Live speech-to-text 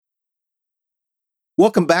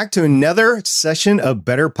Welcome back to another session of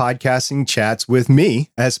Better Podcasting Chats with me,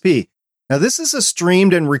 SP. Now, this is a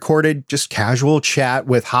streamed and recorded, just casual chat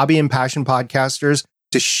with hobby and passion podcasters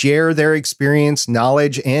to share their experience,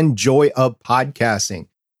 knowledge, and joy of podcasting.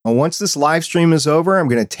 Now, once this live stream is over, I'm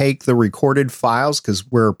going to take the recorded files because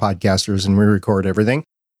we're podcasters and we record everything,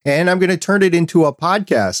 and I'm going to turn it into a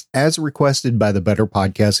podcast as requested by the Better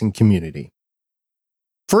Podcasting community.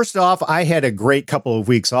 First off, I had a great couple of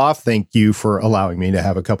weeks off. Thank you for allowing me to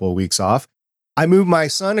have a couple of weeks off. I moved my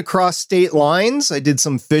son across state lines. I did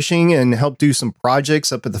some fishing and helped do some projects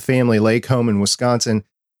up at the family lake home in Wisconsin.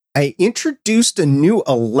 I introduced a new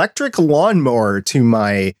electric lawnmower to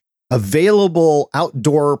my available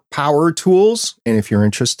outdoor power tools. And if you're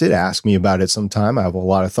interested, ask me about it sometime. I have a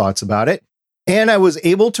lot of thoughts about it. And I was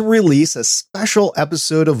able to release a special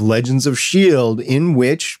episode of Legends of S.H.I.E.L.D. in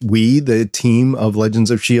which we, the team of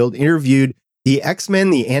Legends of S.H.I.E.L.D., interviewed the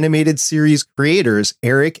X-Men, the animated series creators,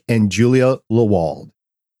 Eric and Julia Lewald.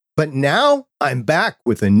 But now I'm back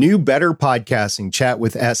with a new Better Podcasting Chat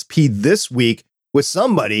with SP this week with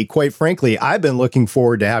somebody, quite frankly, I've been looking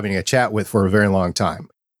forward to having a chat with for a very long time.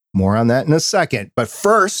 More on that in a second. But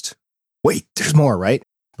first, wait, there's more, right?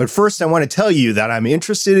 But first, I want to tell you that I'm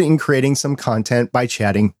interested in creating some content by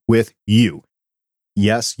chatting with you.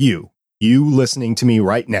 Yes, you listening to me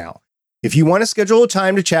right now. If you want to schedule a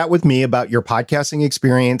time to chat with me about your podcasting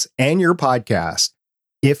experience and your podcast,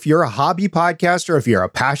 if you're a hobby podcaster, if you're a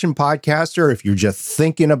passion podcaster, if you're just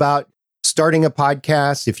thinking about starting a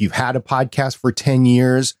podcast, if you've had a podcast for 10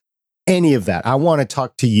 years, any of that, I want to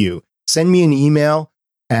talk to you. Send me an email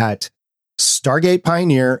at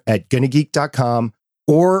stargatepioneer@gonnageek.com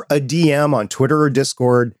or a DM on Twitter or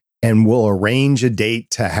Discord, and we'll arrange a date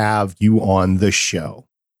to have you on the show.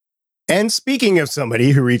 And speaking of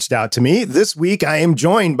somebody who reached out to me, this week I am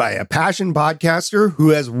joined by a passion podcaster who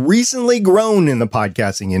has recently grown in the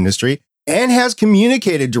podcasting industry and has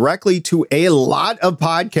communicated directly to a lot of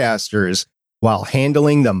podcasters while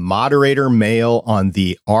handling the moderator mail on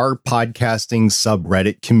the R Podcasting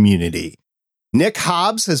subreddit community. Nick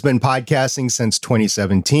Hobbes has been podcasting since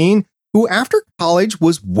 2017, who after college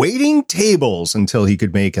was waiting tables until he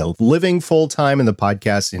could make a living full-time in the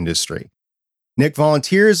podcast industry. Nick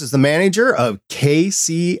volunteers as the manager of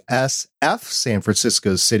KCSF, San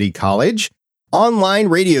Francisco City College, online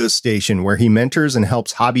radio station where he mentors and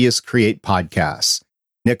helps hobbyists create podcasts.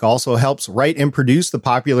 Nick also helps write and produce the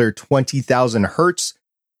popular 20,000 Hertz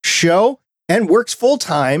show and works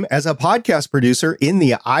full-time as a podcast producer in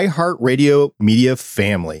the iHeartRadio media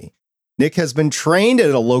family. Nick has been trained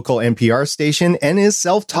at a local NPR station and is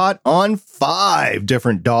self-taught on 5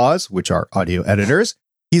 different DAWs, which are audio editors.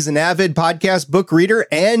 He's an avid podcast book reader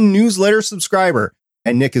and newsletter subscriber.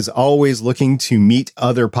 And Nick is always looking to meet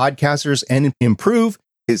other podcasters and improve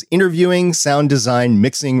his interviewing, sound design,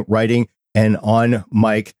 mixing, writing, and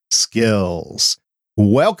on-mic skills.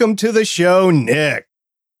 Welcome to the show, Nick.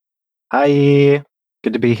 Hi.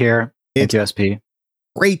 Good to be here. Thank you, SP.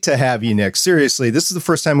 Great to have you, Nick. Seriously, this is the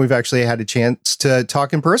first time we've actually had a chance to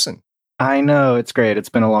talk in person. I know. It's great. It's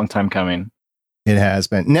been a long time coming. It has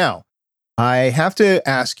been. Now, I have to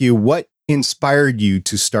ask you, what inspired you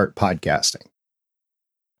to start podcasting?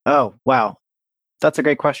 Oh, wow. That's a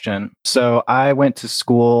great question. So I went to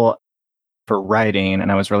school for writing,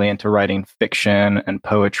 and I was really into writing fiction and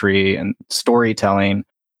poetry and storytelling.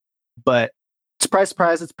 But surprise,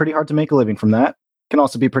 surprise, it's pretty hard to make a living from that. Can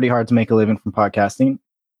also be pretty hard to make a living from podcasting.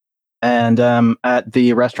 And at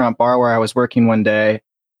the restaurant bar where I was working one day,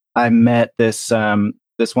 I met this woman,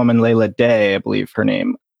 Layla Day, I believe her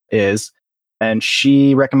name is, and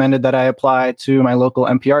she recommended that I apply to my local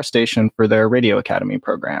NPR station for their Radio Academy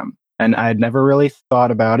program. And I'd never really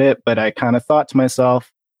thought about it, but I kind of thought to myself,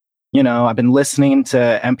 you know, I've been listening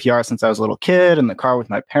to NPR since I was a little kid in the car with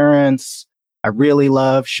my parents. I really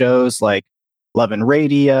love shows like Love and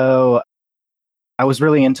Radio. I was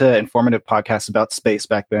really into informative podcasts about space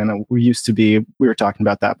back then. We were talking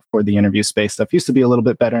about that before the interview, space stuff. Used to be a little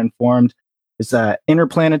bit better informed. It's that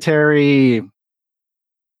interplanetary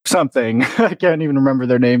something. I can't even remember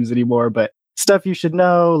their names anymore, but Stuff You Should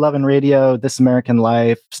Know, Love and Radio, This American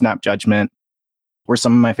Life, Snap Judgment were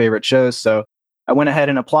some of my favorite shows. So I went ahead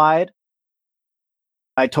and applied.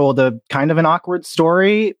 I told a kind of an awkward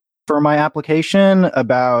story for my application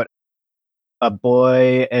about a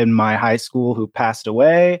boy in my high school who passed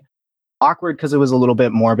away. Awkward because it was a little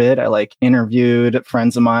bit morbid. I interviewed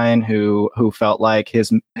friends of mine who felt like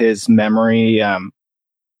his memory,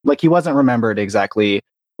 like he wasn't remembered exactly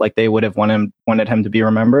like they would have wanted him to be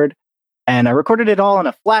remembered. And I recorded it all on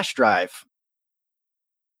a flash drive.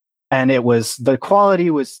 And the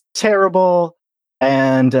quality was terrible.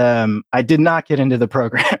 And I did not get into the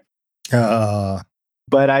program.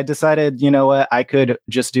 But I decided, you know what, I could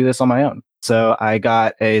just do this on my own. So I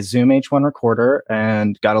got a Zoom H1 recorder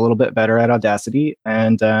and got a little bit better at Audacity,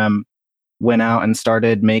 and went out and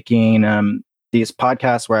started making these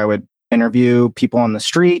podcasts where I would interview people on the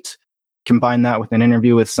street, combine that with an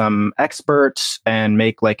interview with some experts, and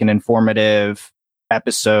make like an informative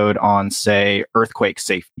episode on, say, earthquake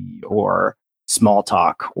safety or small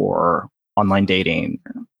talk or online dating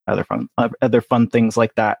or other fun things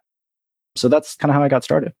like that. So that's kind of how I got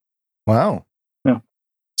started. Wow. Yeah.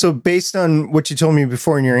 So based on what you told me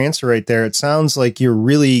before in your answer right there, it sounds like you're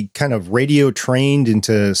really kind of radio trained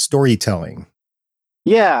into storytelling.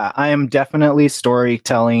 Yeah, I am definitely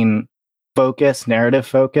storytelling focused, narrative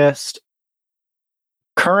focused.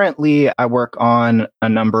 Currently, I work on a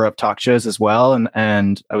number of talk shows as well.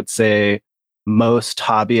 And I would say most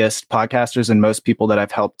hobbyist podcasters and most people that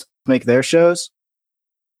I've helped make their shows,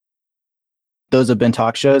 those have been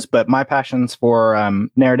talk shows. But my passions for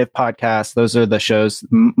narrative podcasts, those are the shows,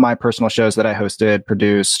 my personal shows that I hosted,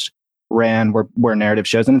 produced, ran were narrative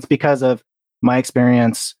shows. And it's because of my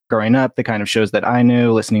experience growing up, the kind of shows that I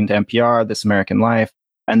knew, listening to NPR, This American Life.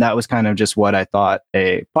 And that was kind of just what I thought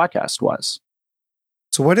a podcast was.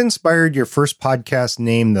 So what inspired your first podcast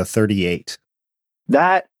name, The 38?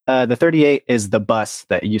 That, the 38 is the bus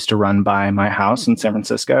that used to run by my house in San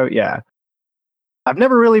Francisco. Yeah. I've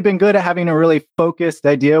never really been good at having a really focused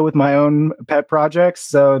idea with my own pet projects.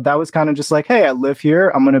 So that was kind of just like, hey, I live here.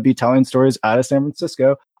 I'm going to be telling stories out of San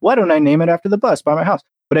Francisco. Why don't I name it after the bus by my house?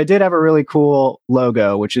 But I did have a really cool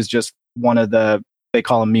logo, which is just one of they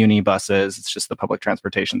call them Muni buses. It's just the public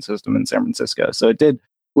transportation system in San Francisco. So it did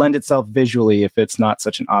lend itself visually if it's not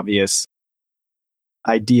such an obvious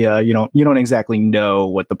idea. You don't exactly know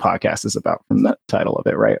what the podcast is about from the title of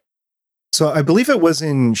it, right? So I believe it was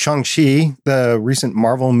in Shang-Chi, the recent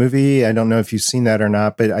Marvel movie. I don't know if you've seen that or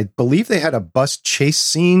not, but I believe they had a bus chase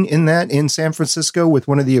scene in San Francisco with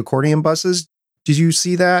one of the accordion buses. Did you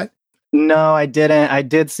see that? No, I didn't. I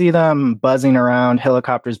did see them buzzing around,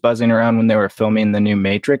 helicopters buzzing around when they were filming the new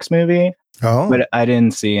Matrix movie. Oh, but I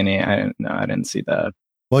didn't see any. I didn't see that.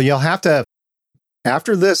 Well, you'll have to,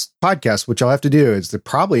 after this podcast, what you'll have to do is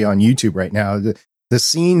probably on YouTube right now, the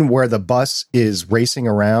scene where the bus is racing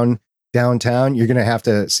around downtown, you're going to have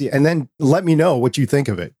to see, and then let me know what you think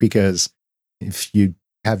of it, because if you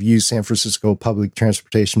have used San Francisco public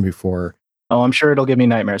transportation before. Oh, I'm sure it'll give me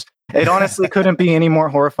nightmares. It honestly couldn't be any more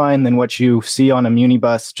horrifying than what you see on a Muni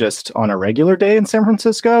bus just on a regular day in San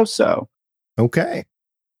Francisco. So, okay.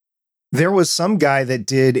 There was some guy that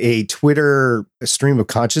did a Twitter stream of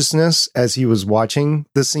consciousness as he was watching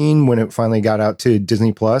the scene when it finally got out to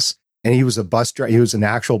Disney Plus, and he was he was an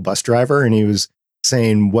actual bus driver, and he was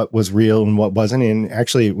saying what was real and what wasn't. And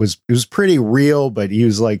actually it was pretty real, but he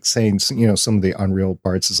was like saying, some of the unreal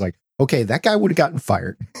parts is like, okay, that guy would have gotten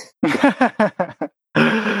fired.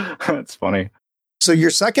 That's funny. So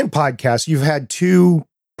your second podcast, you've had two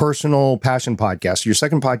personal passion podcasts. Your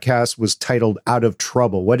second podcast was titled Out of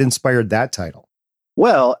Trouble. What inspired that title?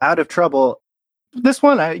 Well, Out of Trouble, this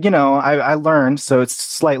one, I learned, so it's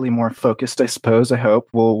slightly more focused, I suppose. I hope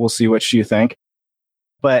we'll see what you think.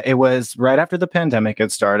 But it was right after the pandemic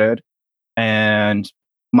had started, and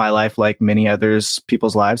my life, like many others,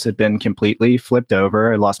 people's lives, had been completely flipped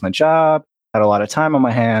over. I lost my job, had a lot of time on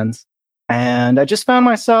my hands, and I just found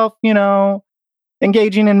myself,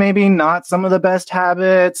 engaging in maybe not some of the best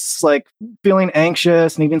habits, like feeling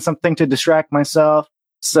anxious, needing something to distract myself.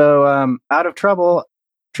 So Out of Trouble,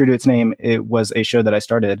 true to its name, it was a show that I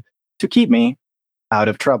started to keep me out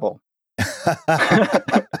of trouble.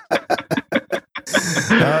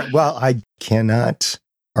 Well, I cannot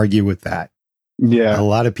argue with that. Yeah. A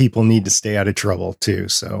lot of people need to stay out of trouble too.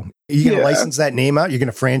 So are you going to license that name out? You're going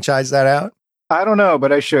to franchise that out? I don't know,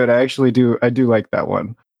 but I should. I actually do. I do like that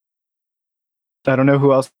one. I don't know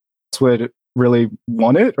who else would really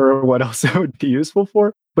want it or what else it would be useful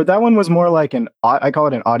for. But that one was more like I call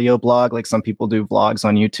it an audio blog. Like some people do vlogs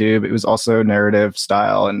on YouTube. It was also narrative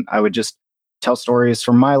style. And I would just tell stories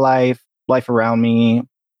from my life around me.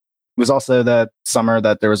 It was also the summer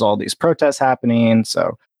that there was all these protests happening. So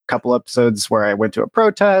a couple episodes where I went to a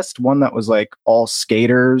protest, one that was like all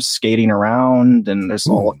skaters skating around, and there's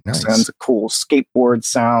all kinds of cool skateboard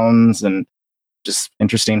sounds and just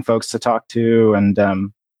interesting folks to talk to, and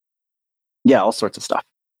all sorts of stuff.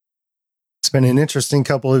 It's been an interesting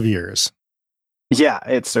couple of years. Yeah,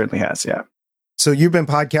 it certainly has. Yeah. So you've been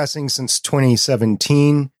podcasting since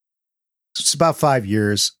 2017. It's about 5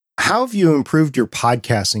 years. How have you improved your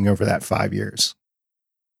podcasting over that 5 years?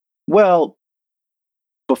 Well,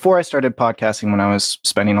 before I started podcasting, when I was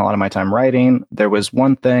spending a lot of my time writing, there was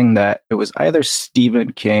one thing that it was either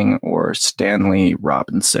Stephen King or Stanley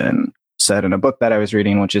Robinson said in a book that I was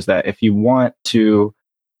reading, which is that if you want to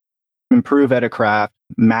improve at a craft,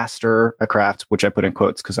 master a craft, which I put in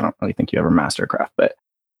quotes because I don't really think you ever master a craft, but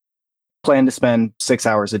plan to spend 6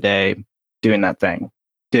 hours a day doing that thing.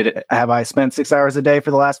 Have I spent 6 hours a day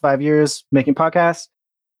for the last 5 years making podcasts?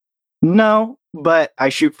 No, but I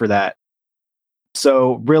shoot for that.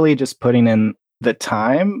 So really just putting in the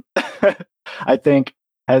time, I think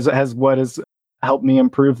has what has helped me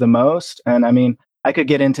improve the most. And I mean, I could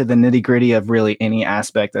get into the nitty gritty of really any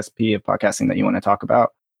aspect, SP, of podcasting that you want to talk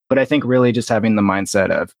about. But I think really just having the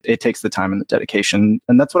mindset of it takes the time and the dedication.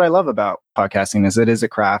 And that's what I love about podcasting is it is a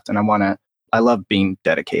craft. And I love being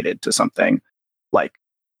dedicated to something like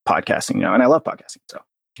podcasting, and I love podcasting. So,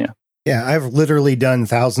 yeah. Yeah. I've literally done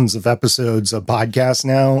thousands of episodes of podcasts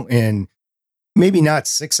now, and maybe not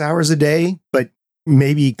 6 hours a day, but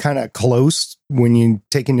maybe kind of close when you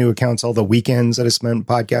take into account all the weekends that I spent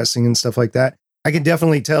podcasting and stuff like that. I can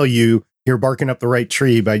definitely tell you're barking up the right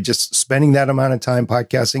tree by just spending that amount of time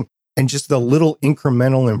podcasting, and just the little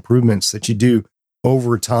incremental improvements that you do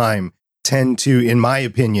over time tend to, in my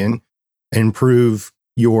opinion, improve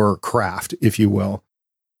your craft, if you will.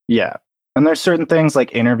 Yeah. And there's certain things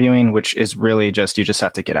like interviewing, which is really just, you just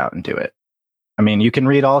have to get out and do it. I mean, you can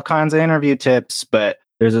read all kinds of interview tips, but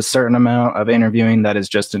there's a certain amount of interviewing that is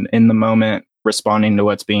just an in the moment, responding to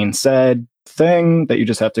what's being said thing that you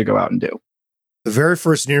just have to go out and do. The very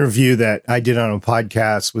first interview that I did on a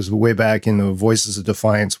podcast was way back in the Voices of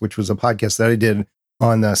Defiance, which was a podcast that I did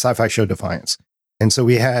on the sci-fi show Defiance. And so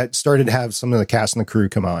we had started to have some of the cast and the crew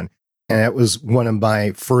come on. And that was one of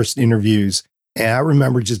my first interviews. And I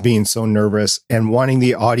remember just being so nervous and wanting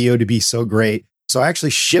the audio to be so great. So I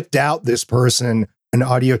actually shipped out this person an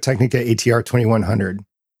Audio-Technica ATR 2100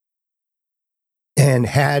 and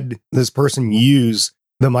had this person use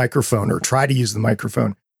the microphone or try to use the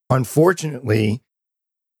microphone. Unfortunately,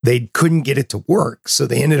 they couldn't get it to work, so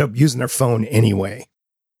they ended up using their phone anyway.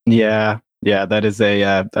 Yeah, that's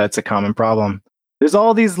a common problem. There's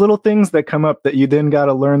all these little things that come up that you then got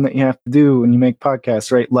to learn that you have to do when you make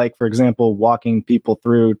podcasts, right? Like, for example, walking people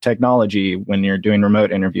through technology when you're doing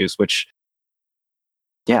remote interviews, which,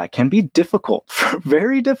 yeah, can be difficult,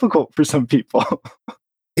 very difficult for some people.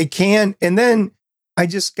 It can. And then I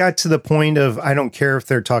just got to the point of, I don't care if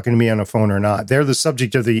they're talking to me on a phone or not. They're the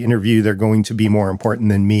subject of the interview. They're going to be more important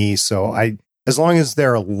than me. So as long as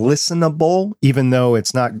they're listenable, even though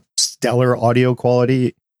it's not stellar audio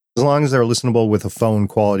quality, as long as they're listenable with a phone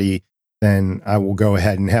quality, then I will go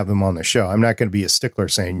ahead and have them on the show. I'm not going to be a stickler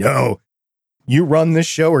saying, no, you run this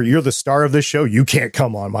show or you're the star of this show. You can't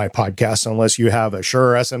come on my podcast unless you have a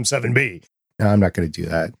Shure SM7B. No, I'm not going to do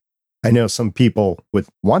that. I know some people would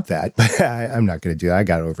want that, but I'm not going to do that. I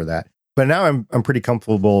got over that. But now I'm pretty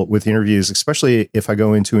comfortable with interviews, especially if I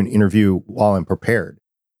go into an interview while I'm prepared.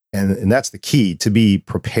 And that's the key, to be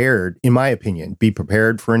prepared, in my opinion. Be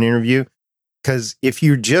prepared for an interview. Because if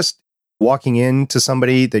you're just walking into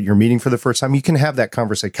somebody that you're meeting for the first time, you can have that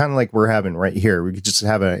conversation, kind of like we're having right here. We could just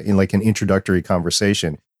have an introductory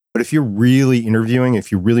conversation. But if you're really interviewing,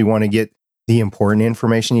 if you really want to get the important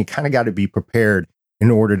information, you kind of got to be prepared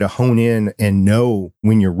in order to hone in and know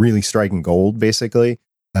when you're really striking gold, basically,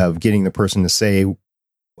 of getting the person to say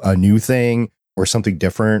a new thing or something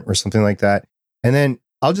different or something like that. And then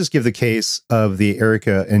I'll just give the case of the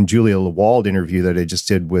Erica and Julia Lewald interview that I just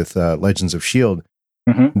did with Legends of S.H.I.E.L.D.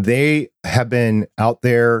 Mm-hmm. They have been out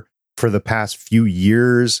there for the past few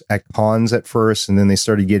years at cons at first, and then they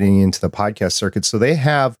started getting into the podcast circuit. So they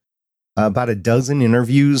have about a dozen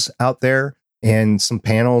interviews out there and some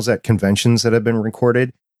panels at conventions that have been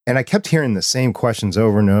recorded. And I kept hearing the same questions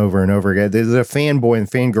over and over and over again. There's a fanboy and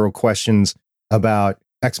fangirl questions about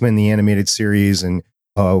X-Men, the animated series, and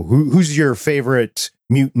who's your favorite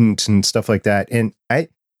mutant and stuff like that. And I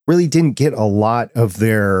really didn't get a lot of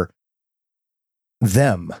them,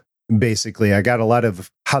 basically. I got a lot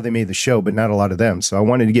of how they made the show, but not a lot of them. So I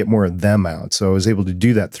wanted to get more of them out. So I was able to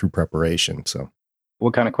do that through preparation. So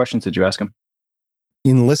what kind of questions did you ask them?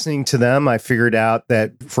 In listening to them, I figured out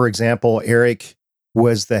that, for example, Eric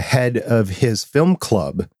was the head of his film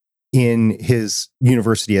club in his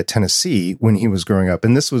university at Tennessee when he was growing up.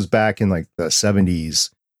 And this was back in like the 70s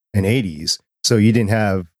and 80s. So you didn't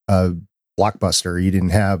have a Blockbuster, you didn't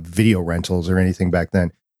have video rentals or anything back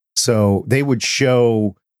then. So they would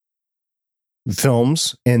show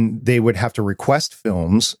films and they would have to request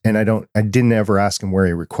films. And I didn't ever ask him where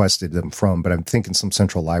he requested them from, but I'm thinking some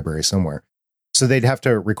central library somewhere. So they'd have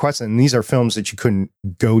to request them. And these are films that you couldn't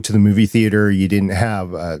go to the movie theater. You didn't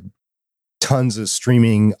have tons of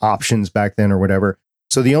streaming options back then or whatever.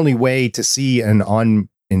 So the only way to see an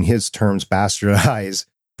in his terms, bastardized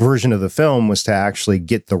version of the film was to actually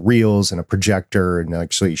get the reels and a projector and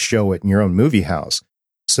actually show it in your own movie house.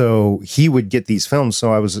 So he would get these films.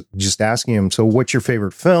 So I was just asking him, so what's your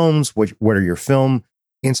favorite films? What are your film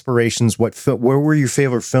inspirations? Where were your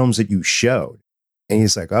favorite films that you showed? And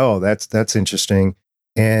he's like, oh, that's interesting.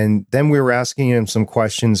 And then we were asking him some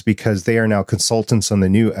questions because they are now consultants on the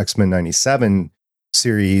new X-Men 97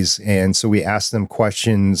 series. And so we asked them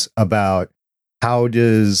questions about how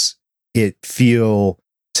does it feel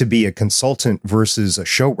to be a consultant versus a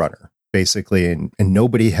showrunner, basically. And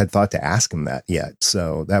nobody had thought to ask him that yet.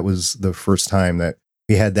 So that was the first time that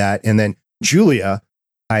we had that. And then Julia,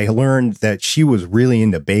 I learned that she was really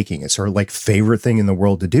into baking. It's her like favorite thing in the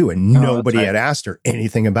world to do. And nobody had asked her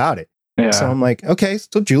anything about it. Yeah. So I'm like, okay,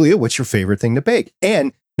 so Julia, what's your favorite thing to bake?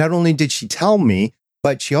 And not only did she tell me,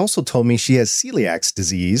 but she also told me she has celiac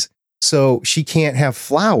disease. So she can't have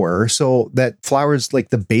flour. So that flour is like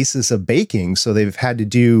the basis of baking. So they've had to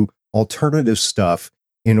do alternative stuff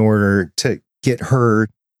in order to get her.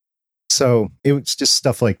 So it was just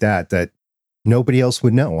stuff like that nobody else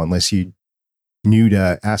would know unless you knew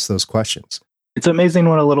to ask those questions. It's amazing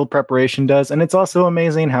what a little preparation does. And it's also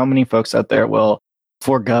amazing how many folks out there will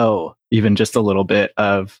forego even just a little bit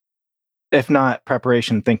of, if not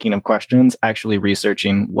preparation, thinking of questions, actually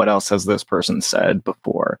researching what else has this person said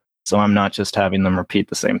before. So I'm not just having them repeat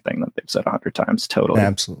the same thing that they've said 100 times. Totally.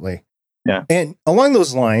 Absolutely. Yeah. And along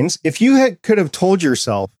those lines, if you could have told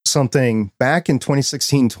yourself something back in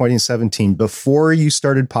 2016, 2017, before you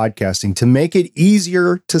started podcasting to make it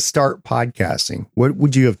easier to start podcasting, what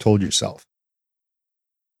would you have told yourself?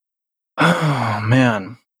 Oh,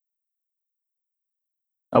 man.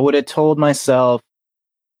 I would have told myself,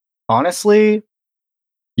 honestly,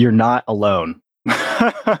 you're not alone,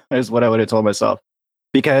 is what I would have told myself.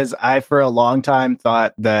 Because I, for a long time,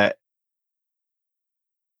 thought that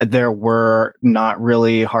there were not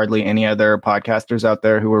really hardly any other podcasters out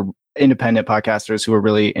there who were independent podcasters who were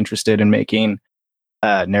really interested in making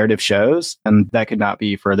narrative shows. And that could not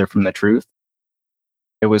be further from the truth.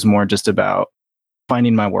 It was more just about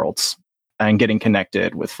finding my worlds and getting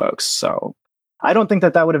connected with folks. So I don't think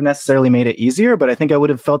that would have necessarily made it easier, but I think I would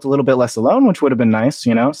have felt a little bit less alone, which would have been nice,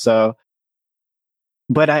 so.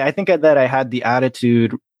 But I think that I had the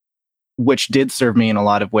attitude, which did serve me in a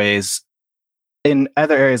lot of ways in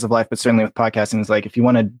other areas of life, but certainly with podcasting, is like, if you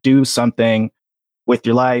want to do something with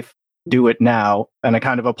your life, do it now. And I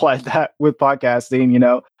kind of applied that with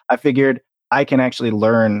podcasting. I figured I can actually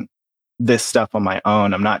learn this stuff on my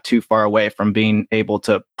own. I'm not too far away from being able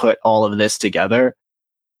to put all of this together.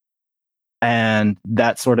 And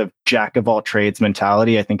that sort of jack of all trades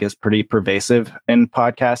mentality, I think, is pretty pervasive in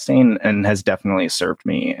podcasting and has definitely served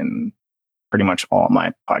me in pretty much all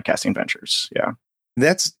my podcasting ventures. Yeah.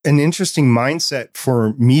 That's an interesting mindset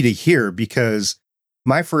for me to hear, because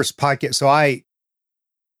my first podcast, so I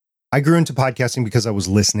grew into podcasting because I was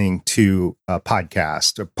listening to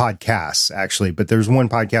podcasts actually, but there's one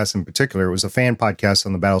podcast in particular. It was a fan podcast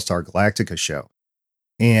on the Battlestar Galactica show.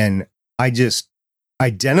 And I just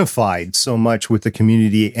identified so much with the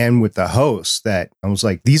community and with the hosts that I was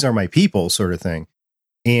like, these are my people, sort of thing.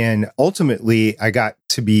 And ultimately I got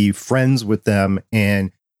to be friends with them,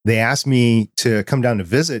 and they asked me to come down to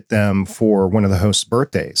visit them for one of the hosts'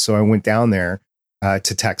 birthdays. So I went down there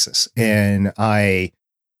to Texas, and I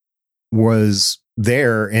was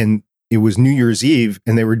there, and it was New Year's Eve,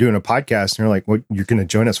 and they were doing a podcast, and they're like, well, you're going to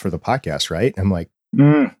join us for the podcast, right? I'm like,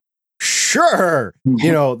 sure.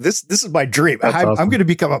 This is my dream. Awesome. I'm going to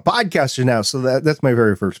become a podcaster now. So that's my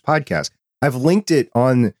very first podcast. I've linked it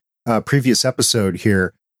on a previous episode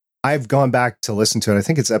here. I've gone back to listen to it. I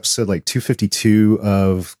think it's episode like 252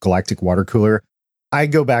 of Galactic Water Cooler. I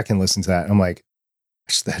go back and listen to that. I'm like,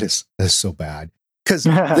 that is so bad. Because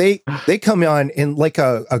they come on in like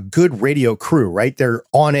a good radio crew, right? They're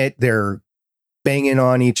on it. They're banging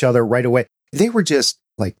on each other right away. They were just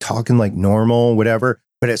like talking like normal, whatever.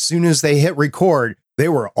 But as soon as they hit record, they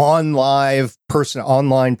were online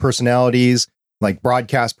personalities, like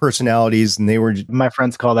broadcast personalities. And they were, my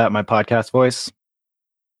friends call that my podcast voice.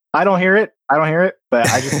 I don't hear it, but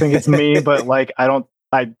I just think it's me. But like, I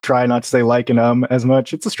try not to say like and as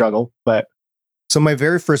much. It's a struggle, but. So my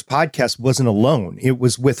very first podcast wasn't alone. It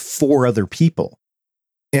was with 4 other people.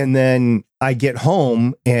 And then I get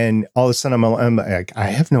home, and all of a sudden I'm like, I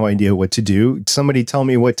have no idea what to do. Somebody tell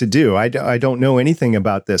me what to do. I don't know anything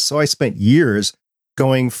about this. So I spent years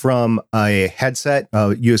going from a headset,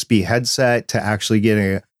 a USB headset, to actually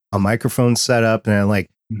getting a microphone set up. And I'm like,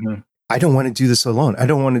 I don't want to do this alone.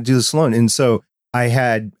 And so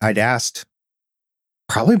I'd asked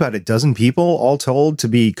probably about a dozen people all told to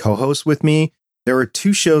be co-hosts with me. There were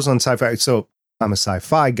 2 shows on sci-fi. So I'm a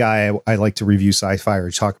sci-fi guy. I like to review sci-fi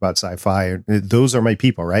or talk about sci-fi. Those are my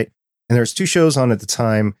people, right? And there's 2 shows on at the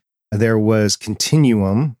time. There was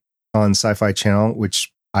Continuum on Sci-Fi Channel,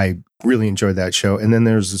 which I really enjoyed that show. And then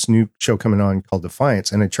there's this new show coming on called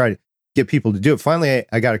Defiance. And I tried to get people to do it. Finally,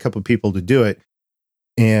 I got a couple of people to do it.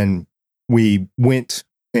 And we went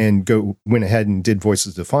ahead and did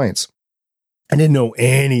Voices of Defiance. I didn't know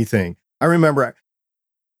anything. I remember,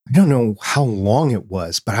 I don't know how long it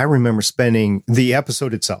was, but I remember spending the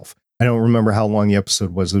episode itself. I don't remember how long the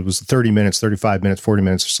episode was. It was 30 minutes, 35 minutes, 40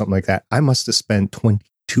 minutes or something like that. I must have spent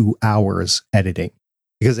 22 hours editing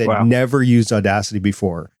because I'd never used Audacity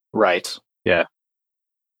before. Right. Yeah.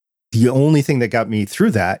 The only thing that got me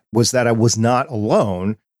through that was that I was not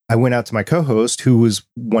alone. I went out to my co-host, who was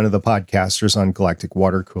one of the podcasters on Galactic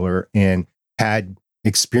Water Cooler and had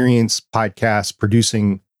experience podcast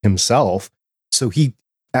producing himself. So he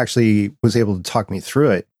actually was able to talk me through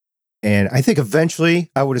it. And I think eventually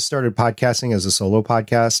I would have started podcasting as a solo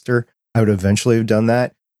podcaster. I would eventually have done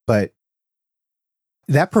that, but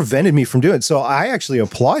that prevented me from doing it. So I actually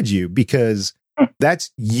applaud you because that's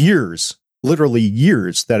years, literally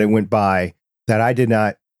years that I went by that I did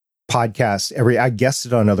not podcast I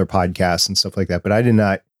guested on other podcasts and stuff like that, but I did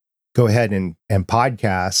not go ahead and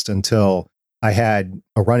podcast until I had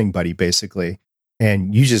a running buddy, basically.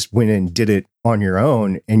 And you just went and did it on your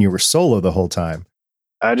own and you were solo the whole time.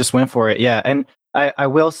 I just went for it. Yeah. And I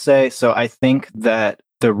will say, so I think that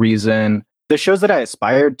the reason the shows that I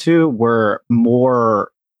aspired to were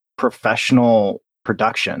more professional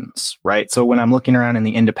productions, right? So when I'm looking around in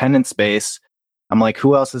the independent space, I'm like,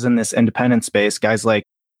 who else is in this independent space? Guys like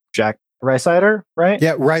Jack Rysider, right?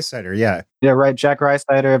 Yeah, Rysider, yeah. Yeah, right. Jack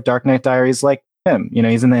Rysider of Dark Knight Diaries, like him. You know,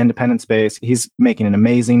 he's in the independent space. He's making an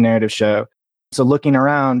amazing narrative show. So looking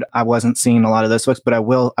around, I wasn't seeing a lot of those folks, but I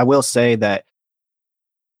will say that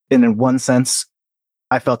in one sense,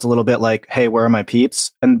 I felt a little bit like, hey, where are my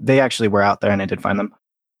peeps? And they actually were out there and I did find them.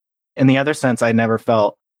 In the other sense, I never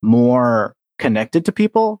felt more connected to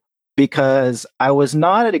people because I was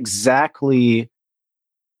not exactly,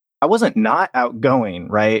 I wasn't not outgoing,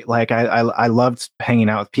 right? Like I loved hanging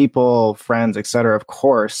out with people, friends, etc., of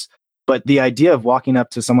course. But the idea of walking up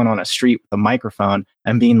to someone on a street with a microphone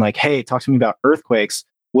and being like, hey, talk to me about earthquakes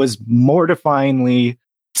was mortifyingly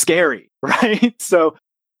scary, right? So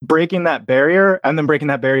breaking that barrier and then breaking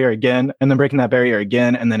that barrier again and then breaking that barrier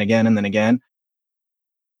again and then again and then again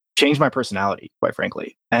changed my personality, quite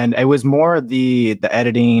frankly. And it was more the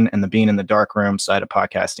editing and the being in the dark room side of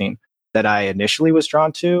podcasting that I initially was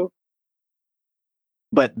drawn to.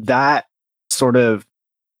 But that sort of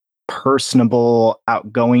personable,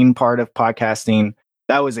 outgoing part of podcasting,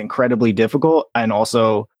 that was incredibly difficult and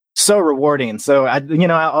also so rewarding. So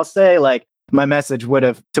I'll say like my message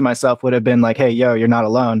to myself would have been like, hey, yo, you're not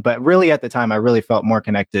alone. But really at the time, I really felt more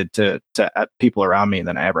connected to people around me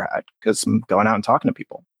than I ever had because I'm going out and talking to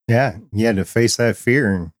people. Yeah. You had to face that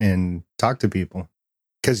fear and talk to people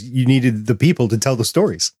because you needed the people to tell the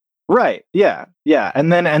stories. Right. Yeah. Yeah.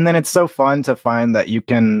 And then it's so fun to find that you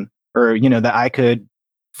can, or, that I could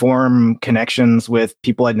form connections with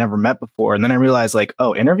people I'd never met before. And then I realized like,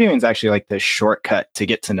 oh, interviewing is actually like this shortcut to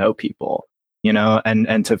get to know people,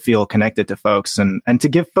 and to feel connected to folks and to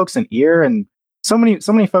give folks an ear. And so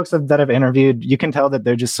many folks that I've interviewed, you can tell that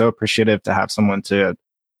they're just so appreciative to have someone to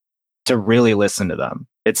really listen to them.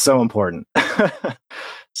 It's so important.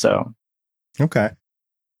 So. Okay.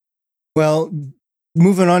 Well,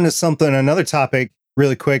 moving on to another topic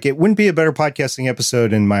really quick. It wouldn't be a better podcasting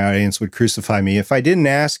episode and my audience would crucify me if I didn't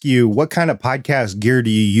ask you, what kind of podcast gear do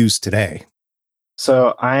you use today?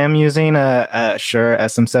 So I am using a Shure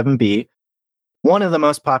SM7B, one of the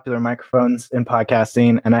most popular microphones in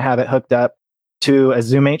podcasting, and I have it hooked up to a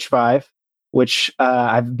Zoom H5, which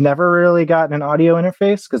I've never really gotten an audio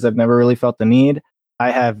interface because I've never really felt the need. I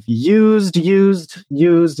have used,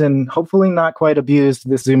 and hopefully not quite abused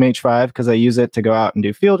this Zoom H5 because I use it to go out and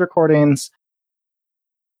do field recordings,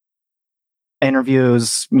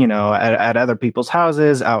 interviews, at other people's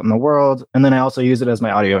houses out in the world. And then I also use it as my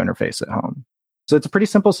audio interface at home. So it's a pretty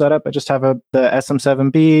simple setup. I just have the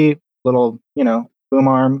SM7B, little, boom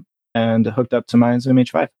arm, and hooked up to my Zoom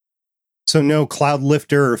H5. So no Cloud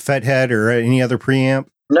Lifter or FetHead or any other preamp?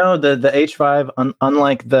 No, the H5,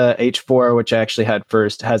 unlike the H4, which I actually had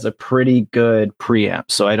first, has a pretty good preamp.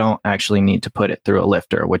 So I don't actually need to put it through a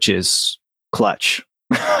lifter, which is clutch.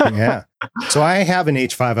 Yeah. So I have an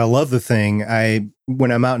H5. I love the thing.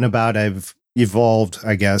 When I'm out and about, I've evolved,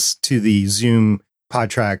 I guess, to the Zoom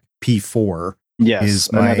PodTrack P4. Yes, is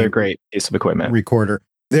another great piece of equipment. Recorder.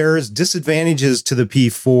 There's disadvantages to the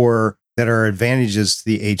P4 that are advantages to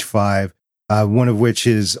the H5. One of which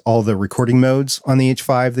is all the recording modes on the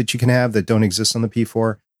H5 that you can have that don't exist on the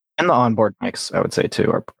P4. And the onboard mics, I would say,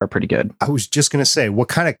 too, are pretty good. I was just going to say, what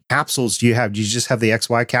kind of capsules do you have? Do you just have the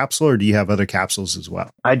XY capsule or do you have other capsules as well?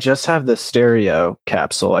 I just have the stereo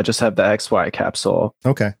capsule. I just have the XY capsule.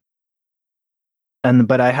 Okay.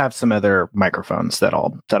 But I have some other microphones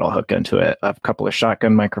that'll hook into it. I have a couple of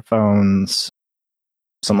shotgun microphones,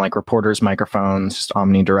 some like reporters microphones, just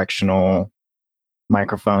omnidirectional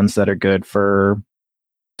microphones that are good for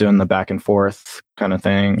doing the back and forth kind of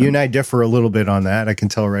thing. You and I differ a little bit on that. I can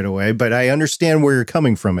tell right away, but I understand where you're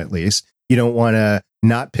coming from. At least you don't want to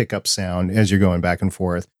not pick up sound as you're going back and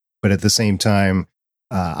forth. But at the same time,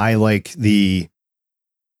 I like the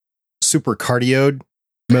super cardioid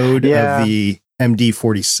mode of the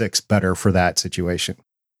MD46 better for that situation.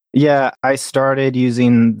 Yeah, I started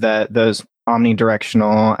using those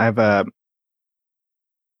omnidirectional. I have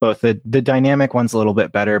both the dynamic one's a little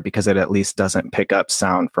bit better because it at least doesn't pick up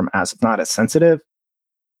sound from it's not as sensitive.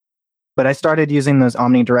 But I started using those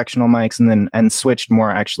omnidirectional mics and switched more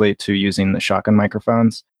actually to using the shotgun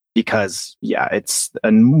microphones because it's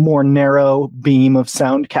a more narrow beam of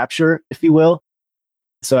sound capture, if you will.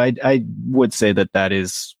 So I would say that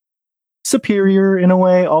is superior in a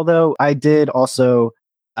way, although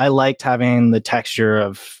I liked having the texture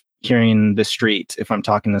of hearing the street if I'm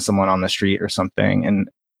talking to someone on the street or something, and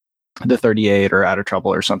the 38 or Out of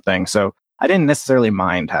Trouble or something. So I didn't necessarily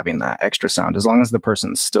mind having that extra sound as long as the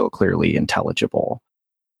person's still clearly intelligible.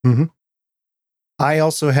 Mm-hmm. I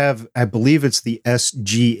also have, I believe it's the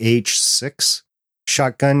SGH6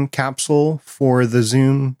 shotgun capsule for the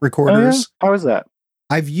Zoom recorders. Oh, yeah? How is that?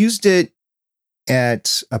 I've used it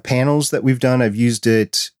at panels that we've done. I've used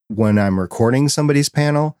it when I'm recording somebody's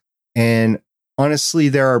panel. And honestly,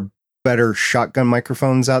 there are better shotgun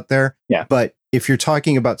microphones out there. Yeah. But if you're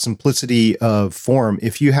talking about simplicity of form,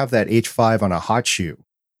 if you have that H5 on a hot shoe,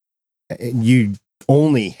 you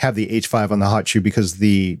only have the H5 on the hot shoe because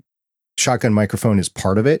the shotgun microphone is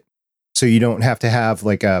part of it. So you don't have to have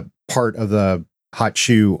like a part of the hot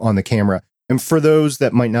shoe on the camera. And for those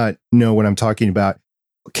that might not know what I'm talking about,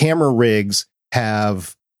 camera rigs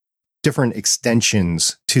have different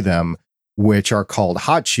extensions to them, which are called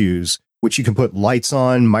hot shoes, which you can put lights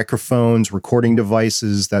on, microphones, recording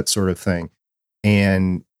devices, that sort of thing.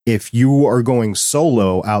 And if you are going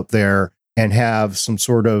solo out there and have some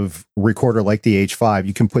sort of recorder like the H5,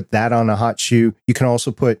 you can put that on a hot shoe. You can also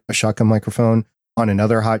put a shotgun microphone on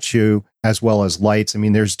another hot shoe, as well as lights. I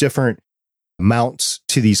mean, there's different mounts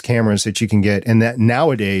to these cameras that you can get. And that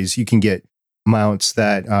nowadays you can get mounts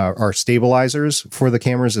that are stabilizers for the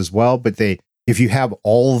cameras as well. But if you have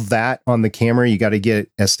all that on the camera, you got to get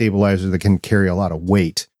a stabilizer that can carry a lot of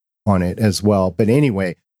weight on it as well. But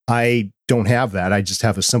anyway, I don't have that. I just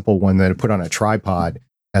have a simple one that I put on a tripod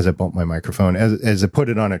as I bump my microphone, as I put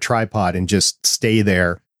it on a tripod and just stay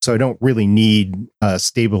there. So I don't really need a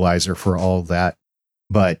stabilizer for all of that.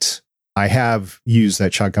 But I have used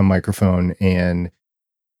that shotgun microphone, and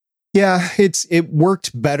yeah, it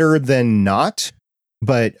worked better than not.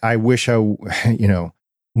 But I wish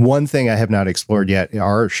one thing I have not explored yet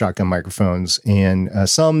are shotgun microphones, and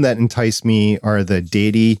some that entice me are the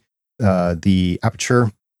Deity, the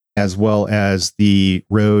Aperture, as well as the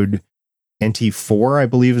Rode NT4, I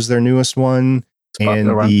believe is their newest one, and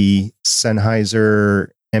the Sennheiser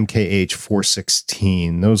MKH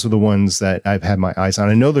 416. Those are the ones that I've had my eyes on.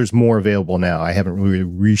 I know there's more available now. I haven't really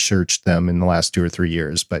researched them in the last 2 or 3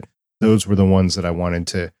 years, but those were the ones that I wanted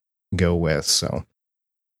to go with. So,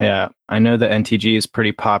 yeah, I know the NTG is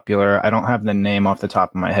pretty popular. I don't have the name off the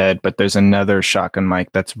top of my head, but there's another shotgun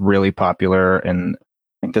mic that's really popular. And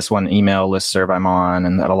I think this one email listserv I'm on,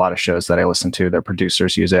 and that a lot of shows that I listen to, their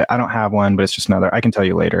producers use it. I don't have one, but it's just another. I can tell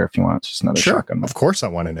you later if you want. It's just another shotgun mic. Of course, I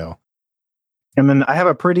want to know. And then I have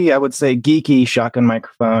a pretty, I would say, geeky shotgun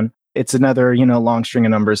microphone. It's another, long string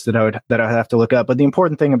of numbers that I would have to look up. But the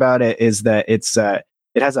important thing about it is that it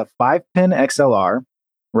has a 5-pin XLR,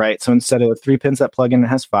 right? So instead of the 3 pins that plug in, it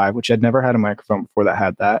has 5, which I'd never had a microphone before that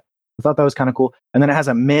had that. I thought that was kind of cool. And then it has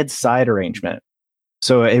a mid-side arrangement.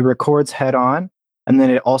 So it records head on, and then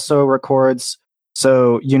it also records.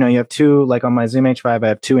 So, you have two, like on my Zoom H5, I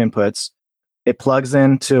have 2 inputs. It plugs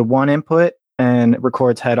into one input and it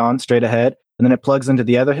records head on, straight ahead. And then it plugs into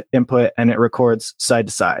the other input and it records side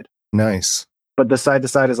to side. Nice. But the side to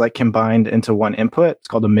side is like combined into one input. It's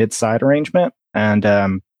called a mid-side arrangement.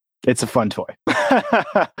 And it's a fun toy.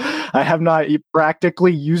 I have not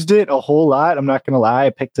practically used it a whole lot. I'm not going to lie.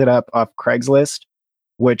 I picked it up off Craigslist,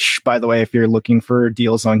 which, by the way, if you're looking for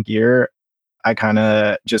deals on gear, I kind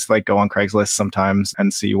of just like go on Craigslist sometimes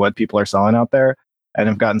and see what people are selling out there. And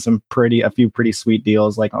I've gotten a few pretty sweet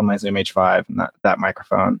deals like on my Zoom H5 and that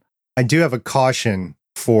microphone. I do have a caution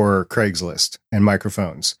for Craigslist and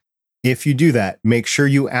microphones. If you do that, make sure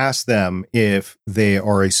you ask them if they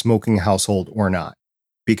are a smoking household or not.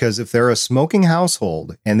 Because if they're a smoking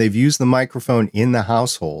household and they've used the microphone in the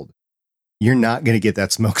household, you're not going to get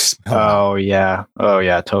that smoke smell. Oh, yeah. Oh,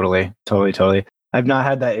 yeah. Totally. I've not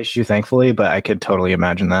had that issue, thankfully, but I could totally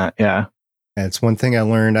imagine that. Yeah. That's one thing I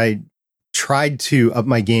learned. I tried to up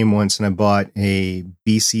my game once and I bought a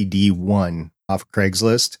BCD1 off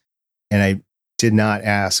Craigslist and I did not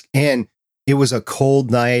ask. And it was a cold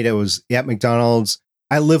night. I was at McDonald's.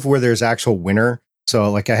 I live where there's actual winter. So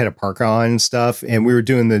like I had a parka on and stuff and we were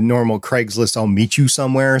doing the normal Craigslist, I'll meet you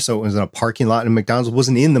somewhere. So it was in a parking lot in McDonald's. It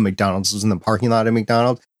wasn't in the McDonald's. It was in the parking lot at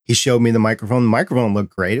McDonald's. He showed me the microphone. The microphone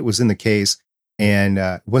looked great. It was in the case. And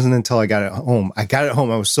it wasn't until I got it home.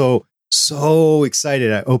 I was so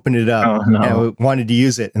excited. I opened it up and I wanted to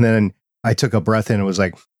use it. And then I took a breath in and was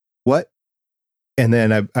like, what? And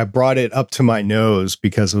then I brought it up to my nose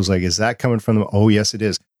because it was like, is that coming from them? Oh, yes, it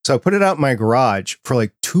is. So I put it out in my garage for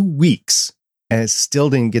like 2 weeks and it still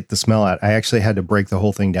didn't get the smell out. I actually had to break the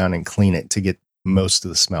whole thing down and clean it to get most of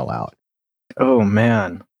the smell out. Oh,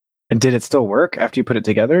 man. And did it still work after you put it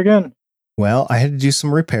together again? Well, I had to do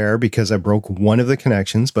some repair because I broke one of the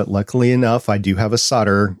connections, but luckily enough, I do have a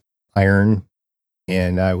solder iron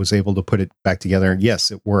and I was able to put it back together. Yes,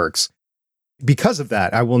 it works. Because of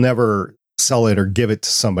that, I will never sell it or give it to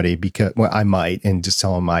somebody because I might and just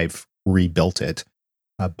tell them I've rebuilt it.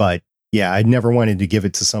 But yeah, I never wanted to give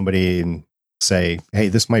it to somebody and say, hey,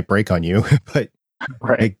 this might break on you. But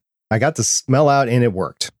right. I got the smell out and it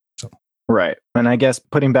worked. So right. And I guess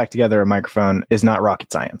putting back together a microphone is not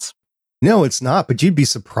rocket science. No, it's not. But you'd be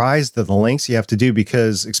surprised at the lengths you have to do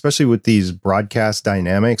because especially with these broadcast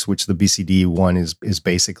dynamics, which the BCD one is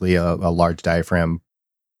basically a large diaphragm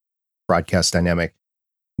broadcast dynamic.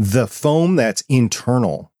 The foam that's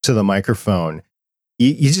internal to the microphone,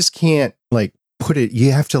 you just can't like put it,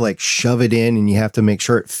 you have to like shove it in and you have to make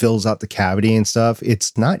sure it fills out the cavity and stuff.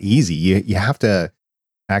 It's not easy. You have to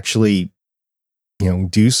actually,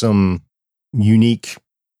 do some unique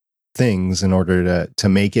things in order to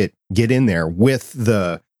make it get in there with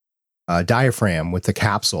the diaphragm, with the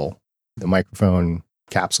capsule, the microphone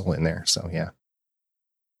capsule in there. So, yeah.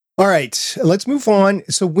 All right, let's move on.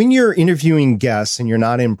 So when you're interviewing guests and you're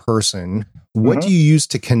not in person, what do you use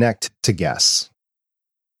to connect to guests?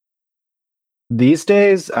 These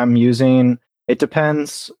days, it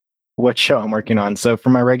depends what show I'm working on. So for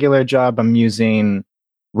my regular job, I'm using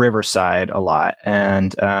Riverside a lot.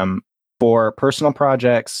 And for personal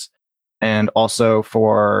projects and also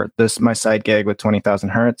for my side gig with 20,000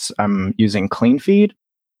 Hertz, I'm using CleanFeed.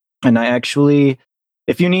 And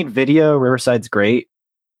if you need video, Riverside's great.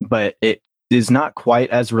 But it is not quite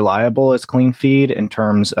as reliable as CleanFeed in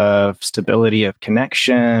terms of stability of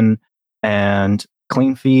connection. And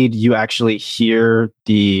CleanFeed, you actually hear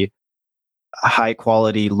the high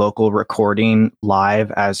quality local recording live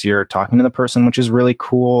as you're talking to the person, which is really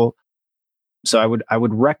cool. So I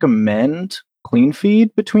would recommend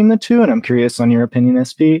CleanFeed between the two. And I'm curious on your opinion,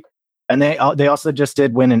 SP. And they also just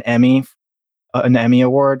did win an Emmy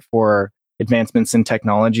award for advancements in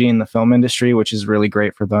technology in the film industry, which is really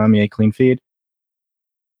great for them. Yay, CleanFeed.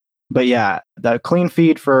 But yeah, the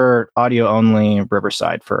CleanFeed for audio only,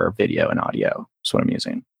 Riverside for video and audio is what I'm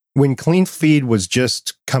using. When CleanFeed was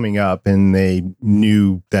just coming up and they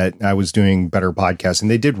knew that I was doing better podcasts, and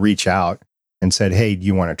they did reach out and said, hey, do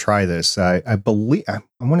you want to try this? I believe, I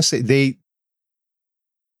want to say they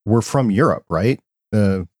were from Europe, right?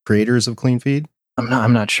 The creators of CleanFeed?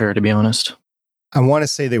 I'm not sure, to be honest. I want to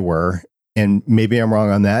say they were. And maybe I'm wrong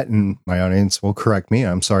on that, and my audience will correct me.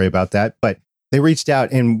 I'm sorry about that. But they reached out,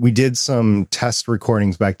 and we did some test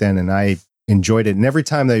recordings back then, and I enjoyed it. And every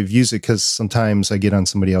time they've used it, because sometimes I get on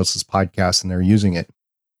somebody else's podcast and they're using it,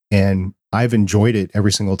 and I've enjoyed it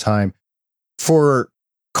every single time. For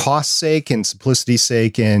cost sake and simplicity's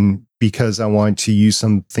sake, and because I want to use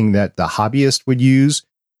something that the hobbyist would use,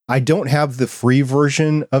 I don't have the free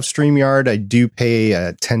version of StreamYard. I do pay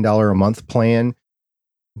a $10 a month plan.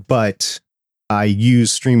 But I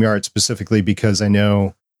use StreamYard specifically because I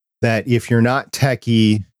know that if you're not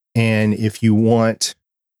techie and if you want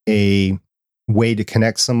a way to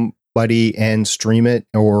connect somebody and stream it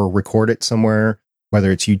or record it somewhere, whether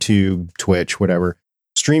it's YouTube, Twitch, whatever,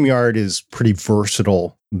 StreamYard is pretty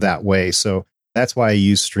versatile that way. So that's why I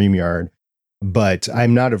use StreamYard. But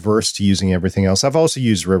I'm not averse to using everything else. I've also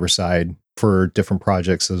used Riverside for different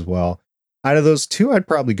projects as well. Out of those two, I'd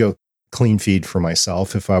probably go CleanFeed for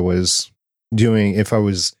myself if I was if I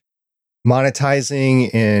was monetizing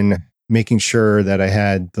and making sure that I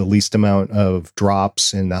had the least amount of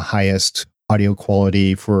drops and the highest audio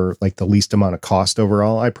quality for like the least amount of cost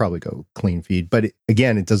overall, I'd probably go clean feed. But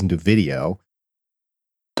again, it doesn't do video.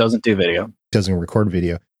 Doesn't do video. Doesn't record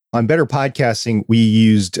video. On Better Podcasting, we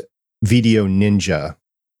used Video Ninja.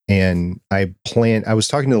 And I was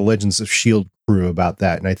talking to the Legends of S.H.I.E.L.D. crew about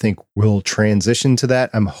that. And I think we'll transition to that.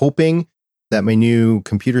 I'm hoping that my new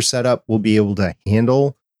computer setup will be able to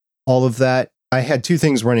handle all of that. I had two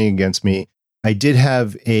things running against me. I did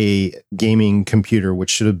have a gaming computer, which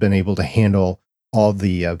should have been able to handle all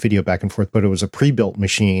the video back and forth, but it was a pre-built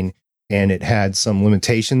machine and it had some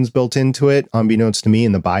limitations built into it, unbeknownst to me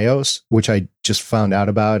in the BIOS, which I just found out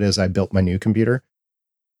about as I built my new computer.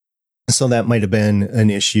 So that might have been an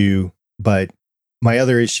issue, but my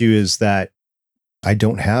other issue is that I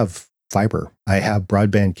don't have fiber. I have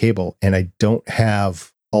broadband cable and I don't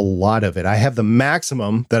have a lot of it. I have the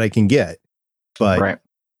maximum that I can get, but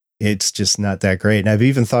it's just not that great. And I've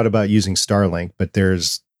even thought about using Starlink, but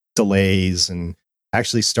there's delays and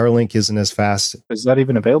actually Starlink isn't as fast. Is that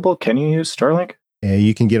even available? Can you use Starlink? Yeah,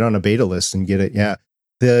 you can get on a beta list and get it. Yeah.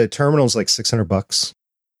 The terminal's like $600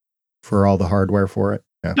 for all the hardware for it.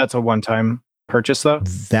 Yeah. That's a one-time purchase, though?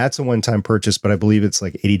 That's a one-time purchase, but I believe it's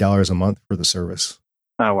like $80 a month for the service.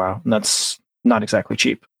 Oh, wow. That's not exactly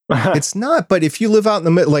cheap. It's not, but if you live out in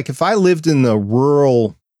the middle, like if I lived in the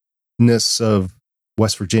ruralness of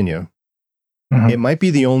West Virginia, it might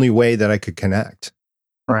be the only way that I could connect.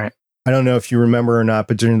 Right. I don't know if you remember or not,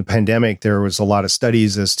 but during the pandemic, there was a lot of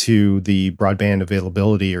studies as to the broadband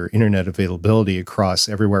availability or internet availability across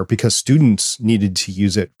everywhere because students needed to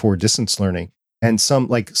use it for distance learning. And some,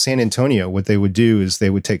 like San Antonio, what they would do is they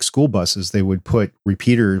would take school buses, they would put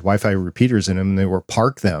Wi-Fi repeaters in them, and they would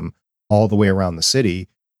park them all the way around the city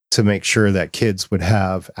to make sure that kids would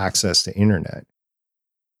have access to internet.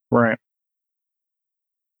 Right.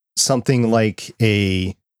 Something like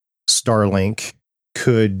a Starlink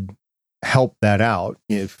could help that out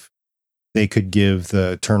if they could give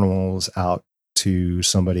the terminals out to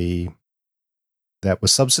somebody that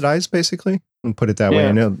was subsidized, basically, and put it that way.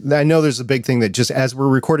 I know there's a big thing that just as we're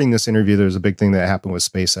recording this interview, there's a big thing that happened with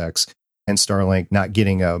SpaceX and Starlink not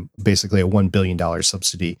getting basically a $1 billion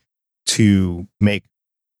subsidy to make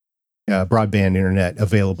broadband internet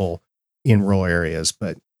available in rural areas.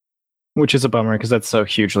 But which is a bummer because that's so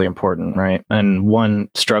hugely important, right? And one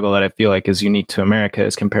struggle that I feel like is unique to America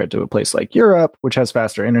is compared to a place like Europe, which has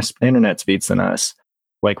faster internet speeds than us.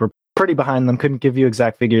 Like we're pretty behind them. Couldn't give you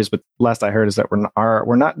exact figures, but last I heard is that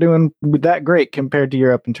we're not doing that great compared to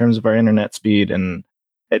Europe in terms of our internet speed, and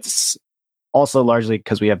it's also largely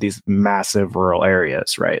because we have these massive rural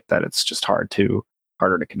areas, right? That it's just harder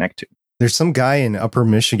to connect to. There's some guy in Upper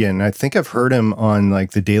Michigan. I think I've heard him on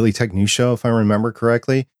like the Daily Tech News Show, if I remember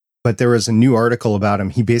correctly. But there was a new article about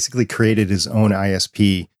him. He basically created his own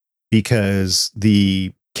ISP because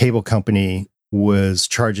the cable company was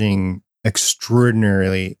charging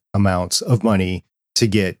extraordinarily amounts of money to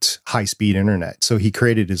get high-speed internet. So he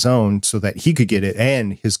created his own so that he could get it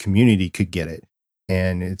and his community could get it.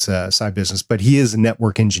 And it's a side business. But he is a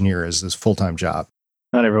network engineer as his full-time job.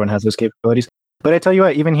 Not everyone has those capabilities. But I tell you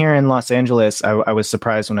what, even here in Los Angeles, I was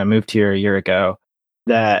surprised when I moved here a year ago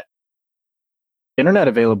that internet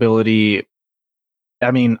availability,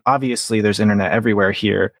 I mean, obviously there's internet everywhere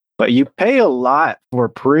here, but you pay a lot for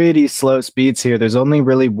pretty slow speeds here. There's only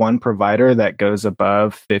really one provider that goes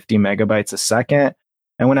above 50 megabytes a second.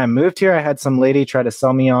 And when I moved here, I had some lady try to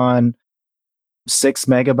sell me on 6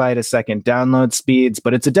 megabyte a second download speeds,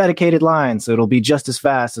 but it's a dedicated line. So it'll be just as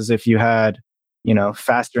fast as if you had,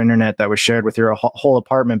 faster internet that was shared with your whole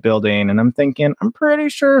apartment building. And I'm thinking, I'm pretty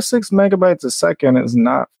sure 6 megabytes a second is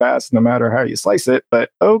not fast no matter how you slice it, but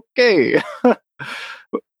okay.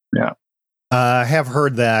 Yeah. I have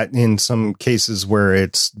heard that in some cases where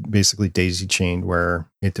it's basically daisy chained, where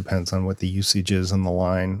it depends on what the usage is on the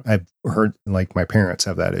line. I've heard like my parents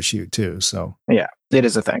have that issue too. So yeah, it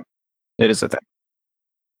is a thing.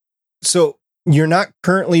 So you're not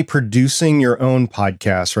currently producing your own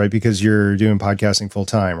podcast, right? Because you're doing podcasting full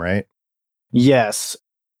time, right? Yes.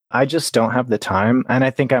 I just don't have the time. And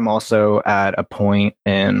I think I'm also at a point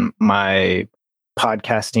in my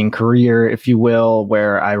podcasting career, if you will,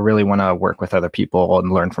 where I really want to work with other people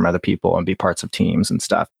and learn from other people and be parts of teams and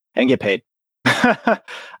stuff and get paid. It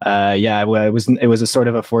was a sort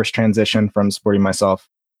of a forced transition from supporting myself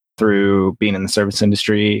through being in the service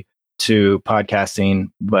industry to podcasting,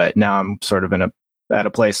 but now I'm sort of at a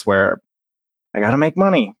place where I got to make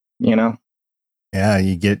money, Yeah,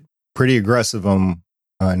 you get pretty aggressive on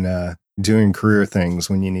doing career things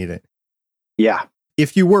when you need it. Yeah,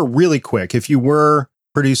 If you were really quick, if you were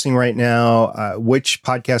producing right now, which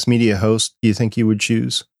podcast media host do you think you would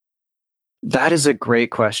choose? That is a great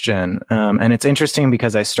question. And it's interesting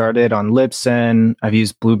because I started on Libsyn, I've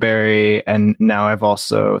used Blueberry, and now I've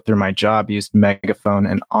also, through my job, used Megaphone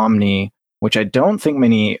and Omni, which I don't think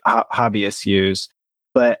many hobbyists use.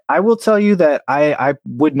 But I will tell you that I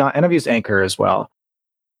would not, and I've used Anchor as well.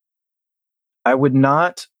 I would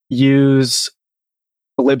not use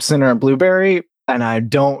Libsyn or Blueberry, and I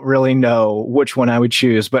don't really know which one I would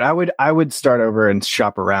choose. But I would start over and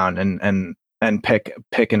shop around and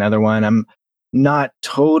pick another one. I'm not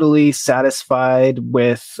totally satisfied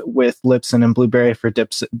with Libsyn and Blueberry for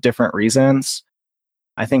different reasons.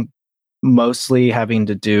 I think mostly having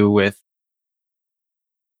to do with,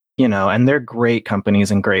 and they're great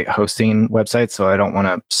companies and great hosting websites, so I don't want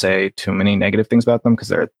to say too many negative things about them because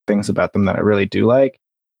there are things about them that I really do like.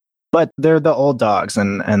 But they're the old dogs,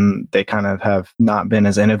 and they kind of have not been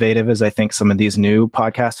as innovative as I think some of these new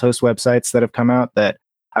podcast host websites that have come out that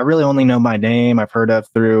I really only know my name. I've heard of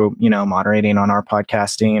through, moderating on our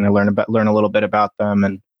podcasting. I learn a little bit about them,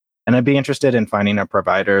 and I'd be interested in finding a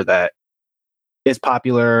provider that is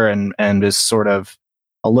popular and is sort of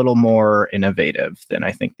a little more innovative than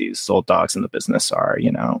I think these old dogs in the business are,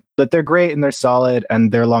 But they're great and they're solid,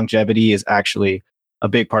 and their longevity is actually a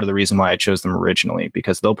big part of the reason why I chose them originally,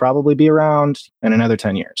 because they'll probably be around in another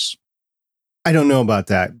 10 years. I don't know about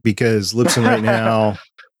that because Libsyn right now,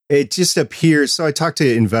 it just appears. So I talked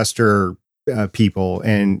to investor people,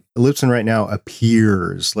 and Libsyn right now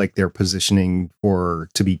appears like they're positioning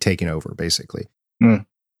to be taken over, basically.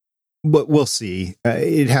 But we'll see.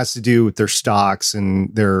 It has to do with their stocks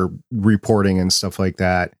and their reporting and stuff like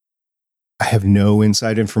that. I have no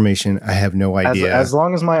inside information. I have no idea. As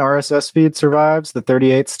long as my RSS feed survives, the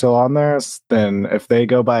 38's still on there, then if they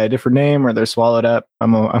go by a different name or they're swallowed up,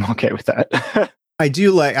 I'm okay with that.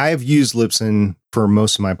 I have used Libsyn for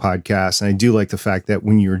most of my podcasts, and I do like the fact that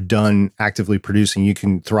when you're done actively producing, you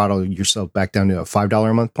can throttle yourself back down to a $5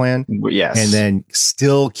 a month plan. Yes. And then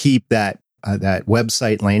still keep that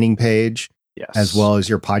website landing page, yes, as well as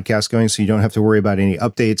your podcast going. So you don't have to worry about any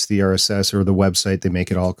updates, the RSS or the website. They make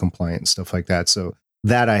it all compliant and stuff like that. So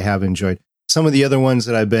that I have enjoyed. Some of the other ones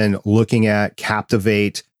that I've been looking at,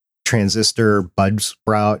 Captivate, Transistor,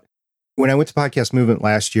 Buzzsprout. When I went to Podcast Movement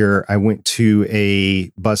last year, I went to a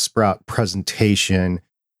Buzzsprout presentation.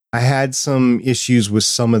 I had some issues with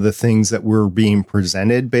some of the things that were being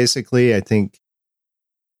presented. Basically, I think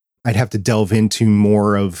I'd have to delve into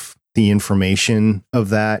more of the information of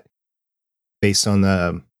that based on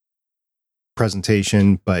the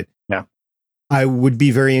presentation. But yeah, I would be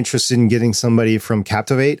very interested in getting somebody from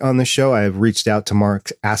Captivate on the show. I have reached out to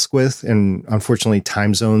Mark Asquith, and unfortunately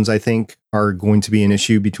time zones, I think, are going to be an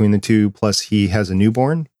issue between the two. Plus he has a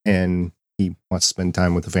newborn and he wants to spend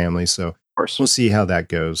time with the family. So of course, we'll see how that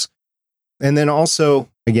goes. And then also,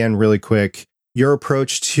 again, really quick, your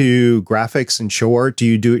approach to graphics and show art. Do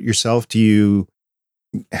you do it yourself? Do you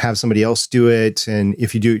have somebody else do it? And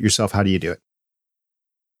if you do it yourself, how do you do it?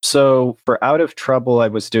 So for Out of Trouble, I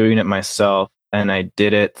was doing it myself, and I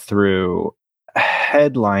did it through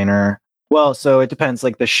Headliner. Well, so it depends.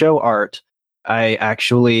 Like the show art, I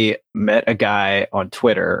actually met a guy on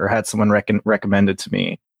Twitter, or had someone recommended to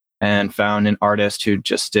me, and found an artist who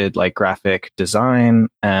just did like graphic design,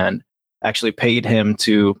 and actually paid him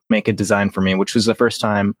to make a design for me, which was the first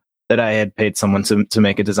time that I had paid someone to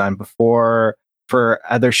make a design before. For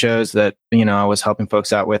other shows that, I was helping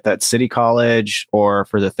folks out with at City College or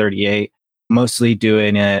for the 38, mostly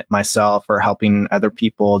doing it myself or helping other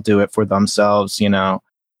people do it for themselves,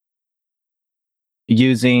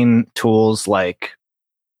 using tools like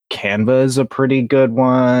Canva is a pretty good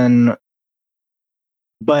one.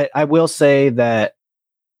 But I will say that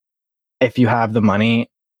if you have the money,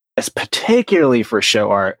 as particularly for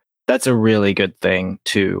show art, that's a really good thing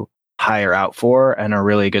to hire out for, and a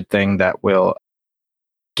really good thing that will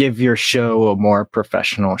give your show a more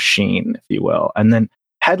professional sheen, if you will. And then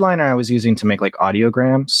Headliner I was using to make like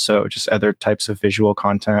audiograms, so just other types of visual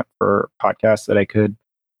content for podcasts that I could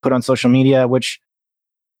put on social media, which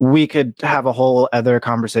we could have a whole other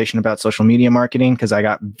conversation about social media marketing, because I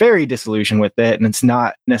got very disillusioned with it, and it's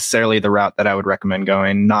not necessarily the route that I would recommend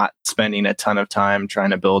going. Not spending a ton of time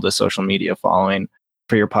trying to build a social media following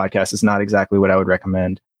for your podcast is not exactly what I would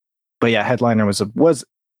recommend. But yeah, Headliner was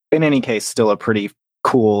in any case still a pretty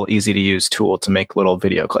cool, easy to use tool to make little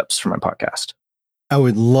video clips for my podcast. I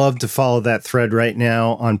would love to follow that thread right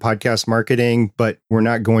now on podcast marketing, but we're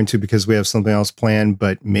not going to because we have something else planned.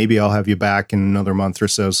 But maybe I'll have you back in another month or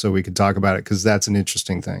so we could talk about it, because that's an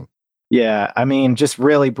interesting thing. Yeah, I mean, just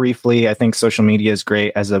really briefly, I think social media is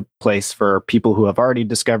great as a place for people who have already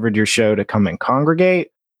discovered your show to come and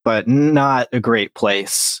congregate, but not a great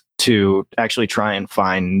place to actually try and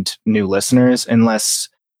find new listeners unless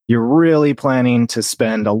you're really planning to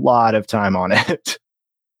spend a lot of time on it.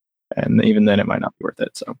 And even then, it might not be worth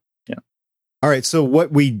it. So, yeah. All right. So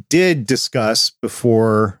what we did discuss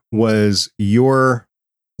before was your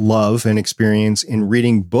love and experience in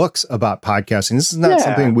reading books about podcasting. This is not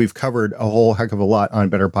something we've covered a whole heck of a lot on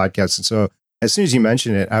Better Podcasts. And so as soon as you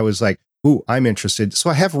mentioned it, I was like, ooh, I'm interested. So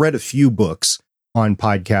I have read a few books on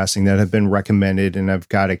podcasting that have been recommended, and I've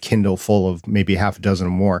got a Kindle full of maybe half a dozen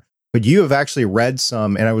or more. But you have actually read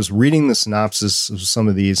some, and I was reading the synopsis of some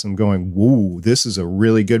of these and going, woo, this is a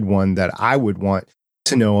really good one that I would want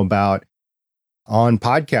to know about on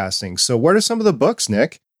podcasting. So what are some of the books,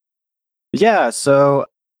 Nick? Yeah, so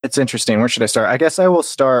it's interesting. Where should I start? I guess I will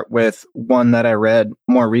start with one that I read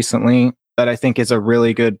more recently that I think is a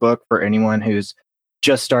really good book for anyone who's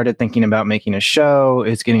just started thinking about making a show,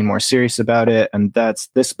 is getting more serious about it. And that's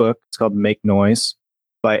this book. It's called Make Noise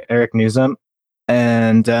by Eric Newsom.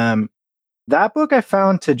 And that book I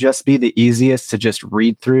found to just be the easiest to just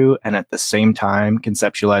read through and at the same time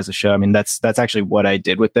conceptualize a show. I mean, that's actually what I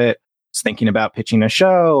did with it. I was thinking about pitching a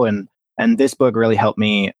show, and this book really helped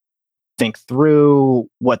me think through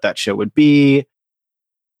what that show would be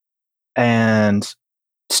and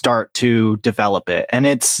start to develop it. And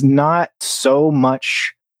it's not so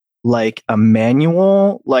much like a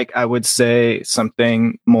manual, like I would say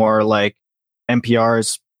something more like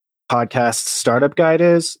NPR's podcast startup guide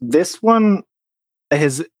is. This one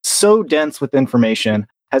is so dense with information,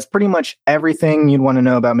 has pretty much everything you'd want to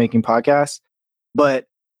know about making podcasts, but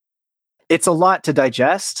it's a lot to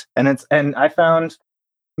digest. And I found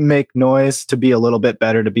Make Noise to be a little bit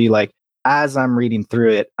better, to be like, as I'm reading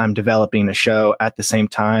through it, I'm developing a show at the same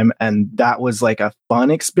time. And that was like a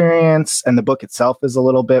fun experience. And the book itself is a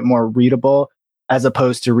little bit more readable as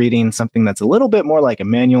opposed to reading something that's a little bit more like a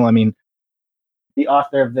manual. I mean, the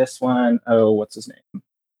author of this one, what's his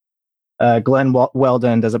name? Glenn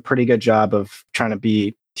Weldon does a pretty good job of trying to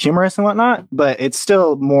be humorous and whatnot, but it's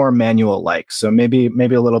still more manual-like. So maybe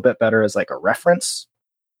a little bit better as like a reference.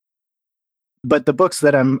 But the books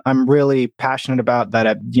that I'm really passionate about, that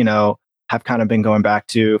I, have kind of been going back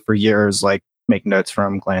to for years, like Make Notes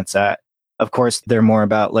From, Glance At. Of course, they're more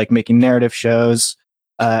about like making narrative shows.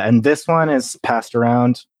 And this one is passed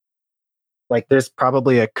around. Like there's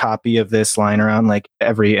probably a copy of this lying around like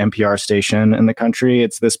every NPR station in the country.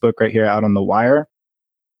 It's this book right here, Out on the Wire.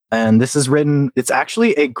 And this is written, it's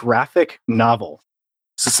actually a graphic novel.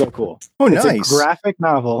 This is so cool. Oh, it's nice. A graphic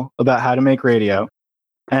novel about how to make radio.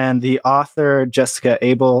 And the author, Jessica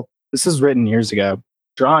Abel, this is written years ago,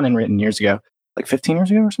 drawn and written years ago, like 15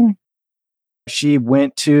 years ago or something. She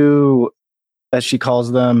went to, as she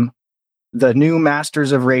calls them, the new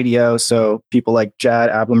masters of radio. So people like Jad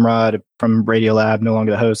Abumrad from Radiolab, no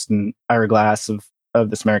longer the host, and Ira Glass of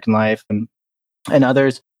This American Life and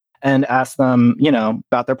others, and asked them,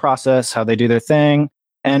 about their process, how they do their thing.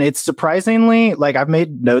 And it's surprisingly, like I've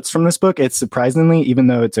made notes from this book, it's surprisingly, even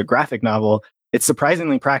though it's a graphic novel, it's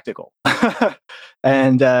surprisingly practical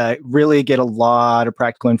and really get a lot of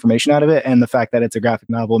practical information out of it. And the fact that it's a graphic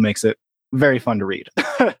novel makes it very fun to read.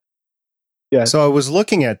 Yeah. So I was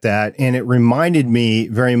looking at that, and it reminded me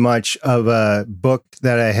very much of a book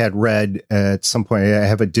that I had read at some point. I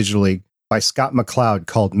have it digitally, by Scott McCloud,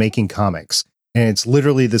 called Making Comics. And it's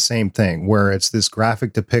literally the same thing, where it's this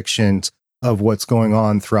graphic depiction of what's going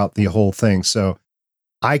on throughout the whole thing. So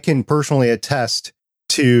I can personally attest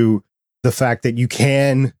to the fact that you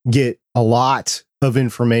can get a lot of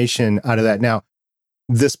information out of that. Now,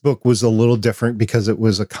 this book was a little different because it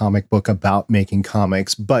was a comic book about making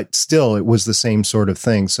comics, but still it was the same sort of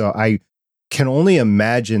thing. So I can only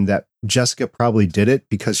imagine that Jessica probably did it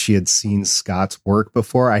because she had seen Scott's work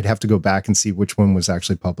before. I'd have to go back and see which one was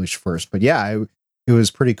actually published first. But yeah, it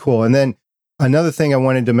was pretty cool. And then another thing I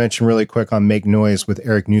wanted to mention really quick on Make Noise with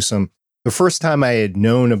Eric Newsom. The first time I had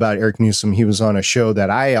known about Eric Newsom, he was on a show that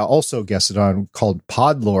I also guested on called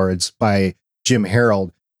Podlords by Jim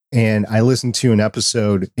Harold. And I listened to an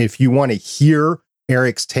episode. If you want to hear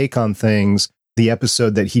Eric's take on things, the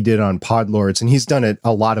episode that he did on Podlords, and he's done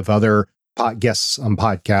a lot of other guests on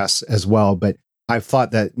podcasts as well, but I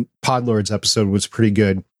thought that Podlords episode was pretty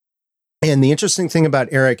good. And the interesting thing about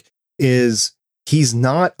Eric is he's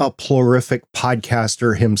not a prolific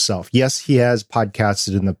podcaster himself. Yes, he has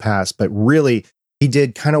podcasted in the past, but really he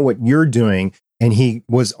did kind of what you're doing. And he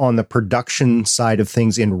was on the production side of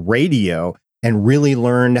things in radio and really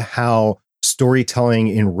learned how storytelling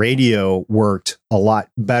in radio worked a lot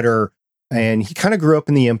better and he kind of grew up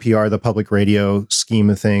in the NPR, the public radio scheme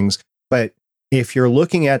of things. But if you're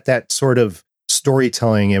looking at that sort of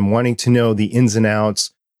storytelling and wanting to know the ins and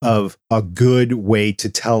outs of a good way to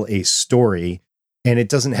tell a story, and it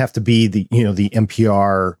doesn't have to be the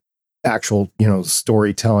NPR actual,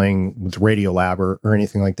 storytelling with Radiolab or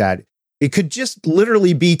anything like that. It could just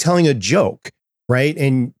literally be telling a joke, right?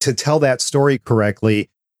 And to tell that story correctly,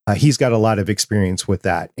 he's got a lot of experience with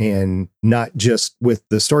that, and not just with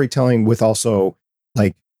the storytelling, with also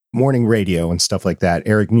like morning radio and stuff like that.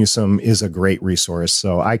 Eric Newsom is a great resource.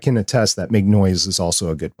 So I can attest that Make Noise is also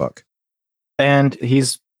a good book. And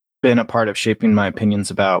he's been a part of shaping my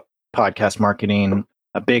opinions about podcast marketing.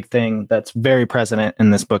 A big thing that's very present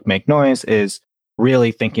in this book, Make Noise, is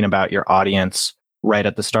really thinking about your audience right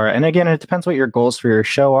at the start. And again, it depends what your goals for your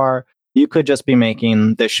show are. You could just be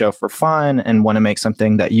making this show for fun and want to make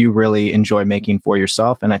something that you really enjoy making for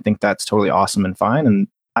yourself. And I think that's totally awesome and fine. And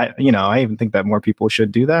I even think that more people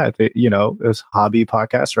should do that. It's hobby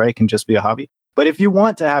podcast, right? It can just be a hobby. But if you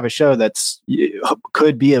want to have a show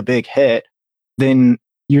could be a big hit, then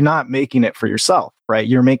you're not making it for yourself, right?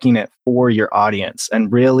 You're making it for your audience, and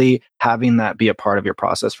really having that be a part of your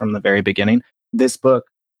process from the very beginning. This book,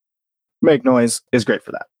 Make Noise, is great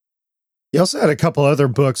for that. You also had a couple other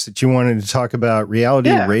books that you wanted to talk about: Reality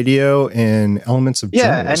Radio and Elements of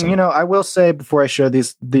Journalism. And I will say before I show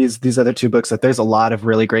these other two books that there's a lot of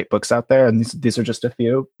really great books out there, and these are just a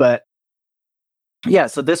few. But yeah,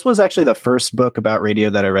 so this was actually the first book about radio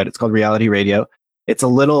that I read. It's called Reality Radio. It's a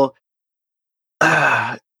little,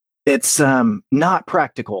 it's not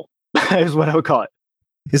practical, is what I would call it.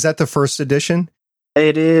 Is that the first edition?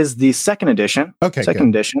 It is the second edition. Okay,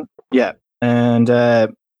 second edition. Yeah, and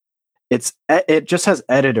it just has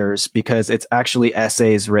editors because it's actually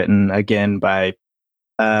essays written again by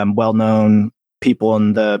well-known people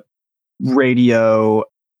in the radio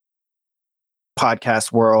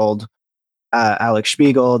podcast world. Alex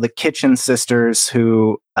Spiegel, the Kitchen Sisters,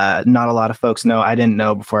 who not a lot of folks know. I didn't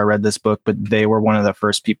know before I read this book, but they were one of the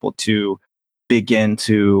first people to begin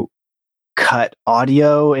to cut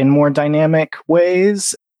audio in more dynamic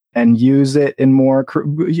ways and use it in more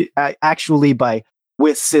actually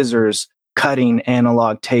with scissors, cutting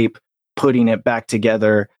analog tape, putting it back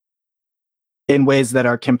together in ways that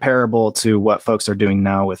are comparable to what folks are doing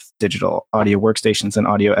now with digital audio workstations and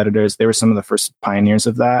audio editors. They were some of the first pioneers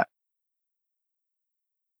of that.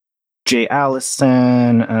 Jay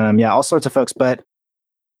Allison, all sorts of folks. But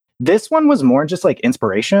this one was more just like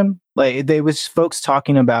inspiration. Like there was folks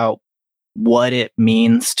talking about what it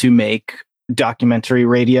means to make documentary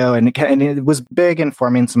radio, and it was big in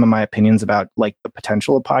forming some of my opinions about like the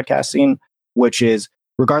potential of podcasting, which is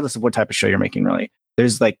regardless of what type of show you're making, really,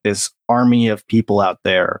 there's like this army of people out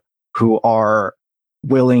there who are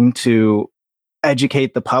willing to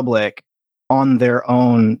educate the public on their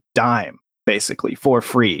own dime, basically for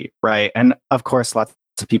free, right? And of course, lots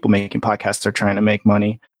of people making podcasts are trying to make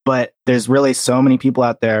money, but there's really so many people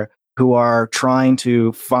out there who are trying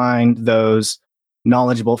to find those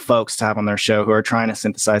knowledgeable folks to have on their show, who are trying to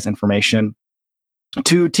synthesize information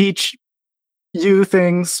to teach you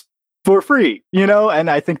things for free, and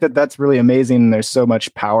I think that that's really amazing. And there's so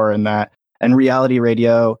much power in that. And Reality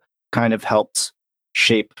Radio kind of helped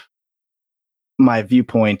shape my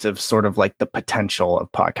viewpoint of sort of like the potential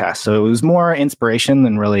of podcasts. So it was more inspiration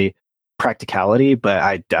than really practicality, but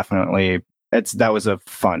I definitely, that was a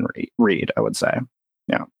fun read, I would say.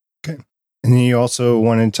 Yeah. Okay. And then you also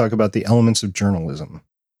wanted to talk about the elements of journalism.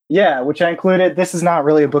 Yeah, which I included. This is not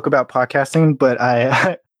really a book about podcasting, but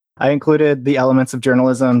I included the elements of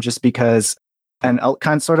journalism just because, and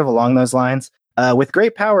kind of sort of along those lines, with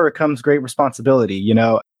great power comes great responsibility,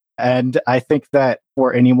 And I think that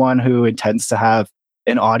for anyone who intends to have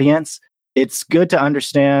an audience, it's good to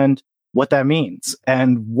understand what that means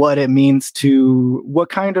and what it means to what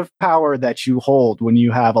kind of power that you hold when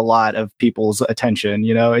you have a lot of people's attention.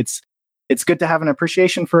 It's good to have an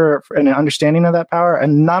appreciation for an understanding of that power.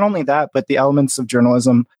 And not only that, but the elements of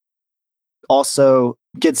journalism also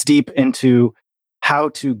gets deep into how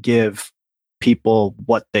to give people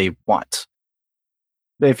what they want.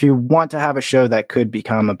 If you want to have a show that could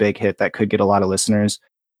become a big hit, that could get a lot of listeners,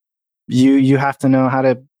 you have to know how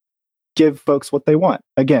to give folks what they want.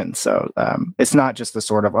 Again, so it's not just the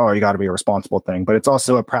sort of, you got to be a responsible thing, but it's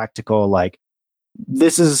also a practical, like,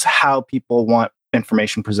 this is how people want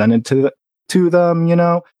information presented to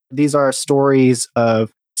them. These are stories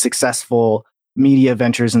of successful media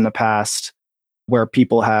ventures in the past where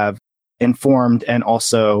people have informed and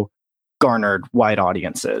also garnered wide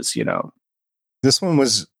audiences. This one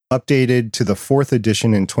was updated to the 4th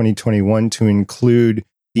edition in 2021 to include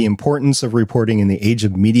the importance of reporting in the age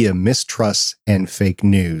of media mistrusts and fake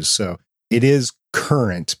news. So it is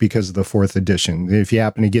current because of the 4th edition. If you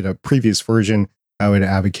happen to get a previous version, I would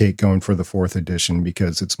advocate going for the 4th edition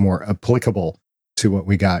because it's more applicable to what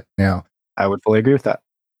we got now. I would fully agree with that.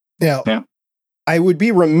 Now, yeah. I would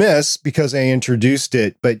be remiss because I introduced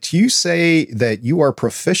it, but you say that you are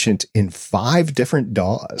proficient in 5 different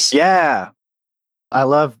DAWs. Yeah. I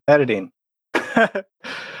love editing.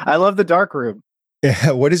 I love the darkroom.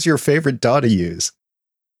 Yeah. What is your favorite DAW to use?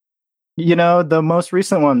 You know, the most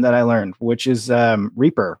recent one that I learned, which is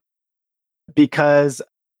Reaper, because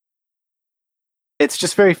it's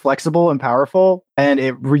just very flexible and powerful, and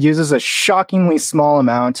it reuses a shockingly small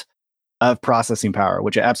amount of processing power,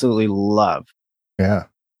 which I absolutely love. Yeah.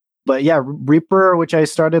 But yeah, Reaper, which I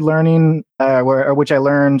started learning, which I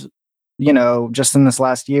learned, you know, just in this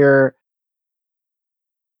last year,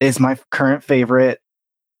 is my current favorite.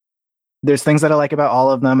 There's things that I like about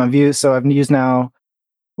all of them. I've used now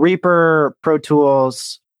Reaper, Pro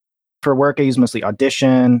Tools. For work, I use mostly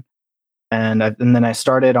Audition. And then I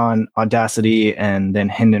started on Audacity and then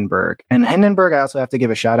Hindenburg. And Hindenburg, I also have to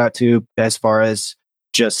give a shout out to as far as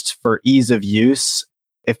just for ease of use.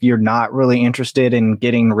 If you're not really interested in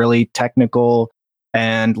getting really technical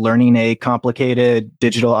and learning a complicated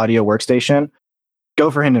digital audio workstation, go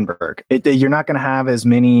for Hindenburg. You're not going to have as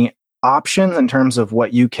many options in terms of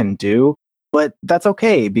what you can do, but that's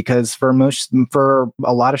okay because for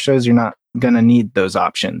a lot of shows, you're not going to need those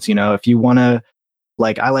options. You know, if you want to,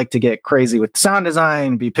 like, I like to get crazy with sound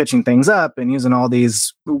design, be pitching things up and using all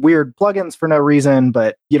these weird plugins for no reason,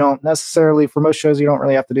 but you don't necessarily, for most shows, you don't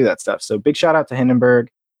really have to do that stuff. So big shout out to Hindenburg.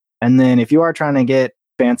 And then if you are trying to get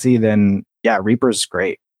fancy, then yeah, Reaper's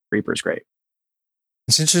great. Reaper's great.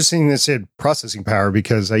 It's interesting that said processing power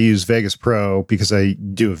because I use Vegas Pro because I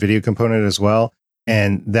do a video component as well.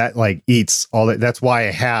 And that like eats all that. That's why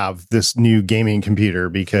I have this new gaming computer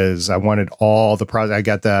because I wanted all the I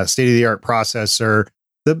got the state of the art processor,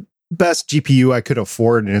 the best GPU I could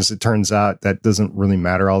afford. And as it turns out, that doesn't really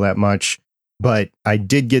matter all that much. But I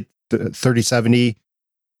did get the 3070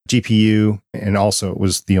 GPU, and also it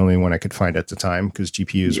was the only one I could find at the time because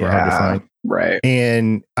GPUs were hard to find. Right.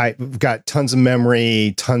 And I've got tons of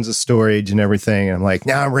memory, tons of storage and everything. And I'm like,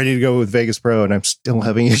 now I'm ready to go with Vegas Pro, and I'm still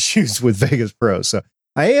having issues with Vegas Pro. So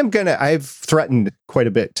I've threatened quite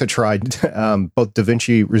a bit to try both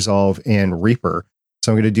DaVinci Resolve and Reaper.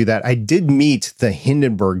 So I'm going to do that. I did meet the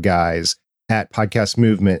Hindenburg guys at Podcast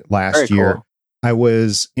Movement last year. Cool. I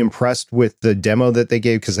was impressed with the demo that they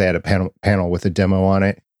gave because they had a panel with a demo on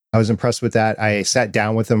it. I was impressed with that. I sat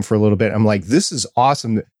down with them for a little bit. I'm like, this is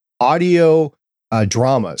awesome. Audio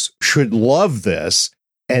dramas should love this.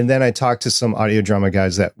 And then I talked to some audio drama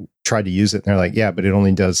guys that tried to use it. And they're like, yeah, but it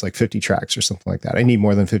only does like 50 tracks or something like that. I need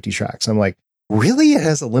more than 50 tracks. I'm like, really? It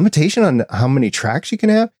has a limitation on how many tracks you can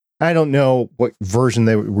have? I don't know what version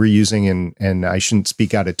they were using. And I shouldn't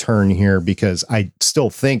speak out of turn here because I still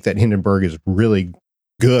think that Hindenburg is really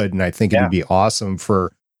good. And I think it would be awesome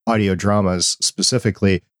for audio dramas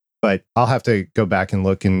specifically. But I'll have to go back and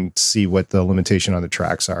look and see what the limitation on the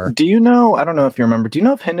tracks are. Do you know, I don't know if you remember, do you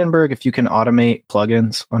know if Hindenburg, if you can automate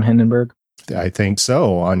plugins on Hindenburg? I think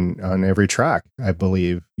so. On every track, I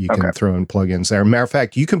believe you can throw in plugins there. Matter of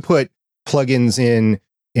fact, you can put plugins in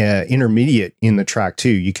intermediate in the track too.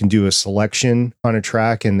 You can do a selection on a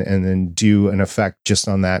track and then do an effect just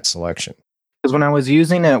on that selection. Because when I was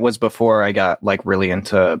using it was before I got like really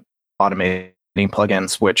into automating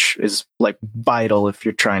plugins, which is like vital if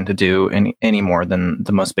you're trying to do any more than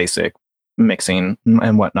the most basic mixing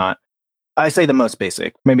and whatnot. I say the most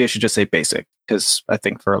basic. Maybe I should just say basic because I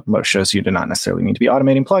think for most shows you do not necessarily need to be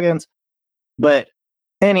automating plugins. But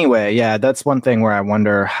anyway, yeah, that's one thing where I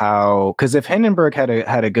wonder how, because if Hindenburg had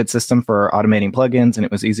a good system for automating plugins and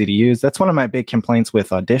it was easy to use, that's one of my big complaints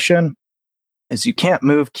with Audition is you can't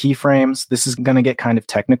move keyframes. This is going to get kind of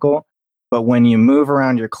technical. But when you move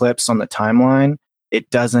around your clips on the timeline, it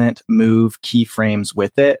doesn't move keyframes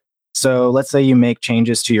with it. So let's say you make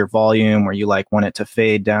changes to your volume where you like want it to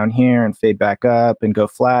fade down here and fade back up and go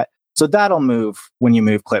flat. So that'll move when you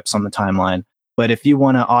move clips on the timeline. But if you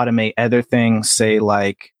want to automate other things, say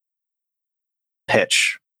like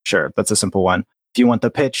pitch, sure, that's a simple one. If you want the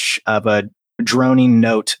pitch of a droning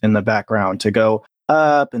note in the background to go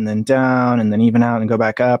up and then down and then even out and go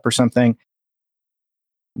back up or something,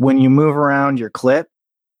 when you move around your clip,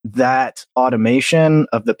 that automation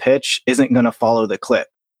of the pitch isn't going to follow the clip.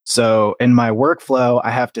 So in my workflow,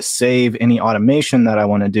 I have to save any automation that I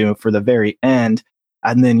want to do for the very end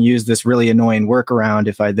and then use this really annoying workaround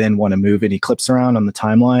if I then want to move any clips around on the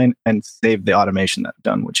timeline and save the automation that I've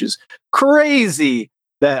done, which is crazy.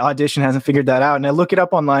 that Audition hasn't figured that out. And I look it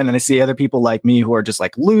up online and I see other people like me who are just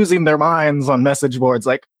like losing their minds on message boards,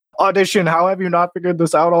 like, Audition, how have you not figured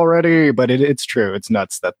this out already? But it's true. It's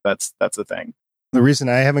nuts. That's a thing. The reason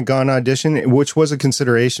I haven't gone Audition, which was a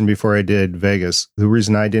consideration before I did Vegas, the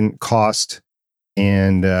reason I didn't cost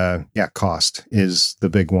is the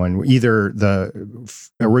big one. Either the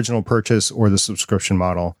original purchase or the subscription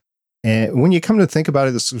model. And when you come to think about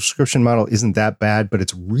it, the subscription model isn't that bad, but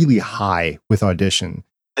it's really high with Audition.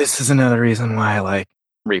 This is another reason why I like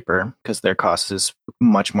Reaper, because their cost is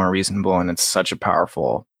much more reasonable and it's such a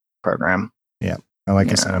powerful program. Yeah.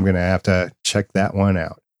 Like I said, I'm going to have to check that one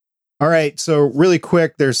out. All right. So really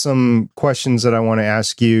quick, there's some questions that I want to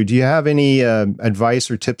ask you. Do you have any advice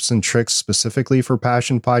or tips and tricks specifically for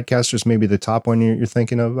passion podcasters? Maybe the top one you're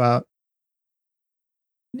thinking about?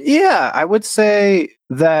 Yeah, I would say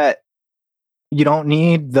that you don't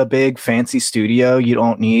need the big fancy studio. You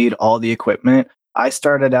don't need all the equipment. I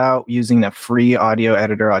started out using a free audio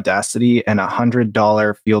editor, Audacity, and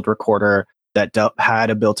 $100 field recorder that had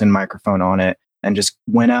a built-in microphone on it, and just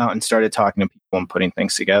went out and started talking to people and putting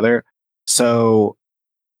things together. So,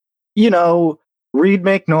 read,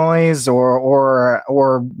 make noise,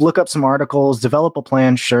 or look up some articles, develop a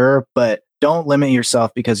plan, sure, but don't limit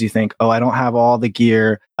yourself because you think, oh, I don't have all the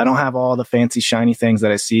gear, I don't have all the fancy shiny things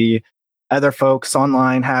that I see other folks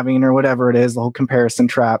online having, or whatever it is, the whole comparison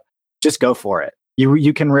trap. Just go for it.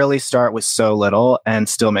 You can really start with so little and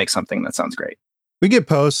still make something that sounds great. We get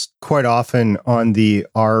posts quite often on the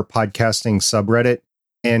R podcasting subreddit.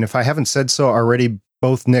 And if I haven't said so already,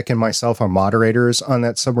 both Nick and myself are moderators on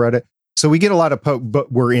that subreddit. So we get a lot of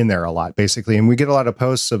but we're in there a lot, basically. And we get a lot of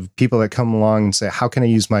posts of people that come along and say, how can I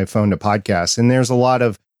use my phone to podcast? And there's a lot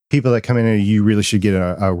of people that come in and you really should get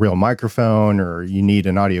a real microphone, or you need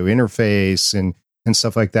an audio interface and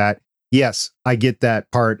stuff like that. Yes, I get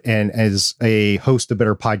that part. And as a host of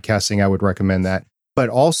Better Podcasting, I would recommend that. But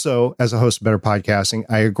also, as a host of Better Podcasting,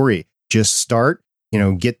 I agree. Just start,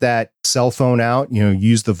 get that cell phone out,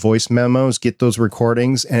 use the voice memos, get those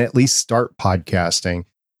recordings, and at least start podcasting.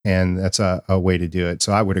 And that's a way to do it.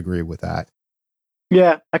 So I would agree with that.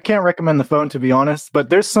 Yeah, I can't recommend the phone, to be honest, but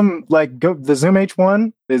there's some, the Zoom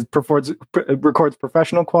H1 records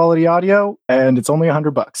professional quality audio, and it's only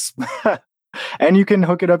 $100. And you can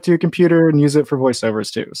hook it up to your computer and use it for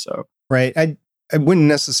voiceovers too. So right. I wouldn't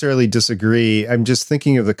necessarily disagree. I'm just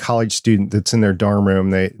thinking of the college student that's in their dorm room.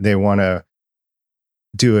 They want to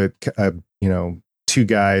do a two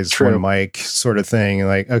guys, True. one mic sort of thing.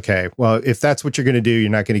 Like, okay, well, if that's what you're going to do, you're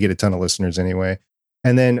not going to get a ton of listeners anyway.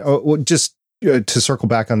 And then just to circle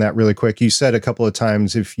back on that really quick, you said a couple of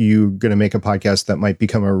times, if you're going to make a podcast that might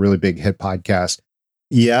become a really big hit podcast.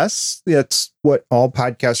 Yes, that's what all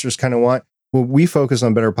podcasters kind of want. What we focus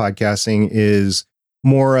on Better Podcasting is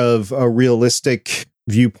more of a realistic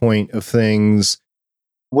viewpoint of things.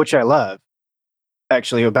 Which I love,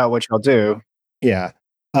 actually, about what y'all do. Yeah.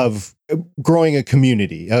 Of growing a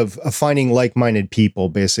community, of finding like-minded people,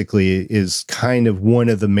 basically, is kind of one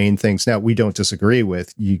of the main things. Now, we don't disagree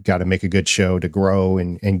with, you got to make a good show to grow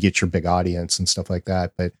and get your big audience and stuff like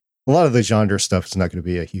that. But a lot of the genre stuff is not going to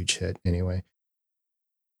be a huge hit anyway.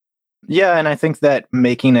 Yeah, and I think that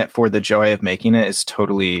making it for the joy of making it is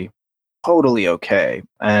totally okay.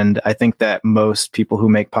 And I think that most people who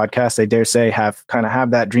make podcasts, I dare say, have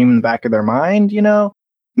that dream in the back of their mind,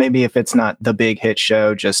 maybe if it's not the big hit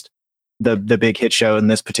show, just the big hit show in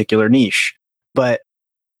this particular niche. But,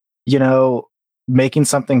 making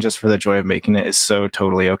something just for the joy of making it is so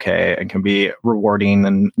totally okay and can be rewarding.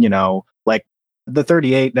 And, like the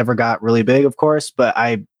 38 never got really big, of course, but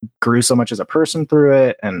I grew so much as a person through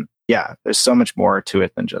it. And yeah, there's so much more to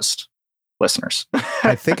it than just listeners.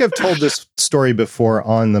 I think I've told this story before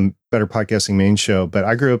on the Better Podcasting main show, but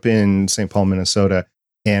I grew up in St. Paul, Minnesota,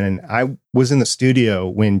 and I was in the studio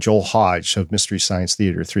when Joel Hodge of Mystery Science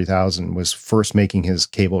Theater 3000 was first making his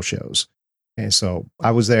cable shows. And so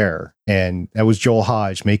I was there, and that was Joel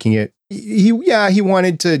Hodge making it. He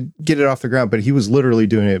wanted to get it off the ground, but he was literally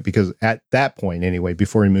doing it because at that point anyway,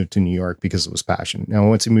 before he moved to New York, because it was passion. Now,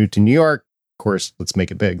 once he moved to New York, of course, let's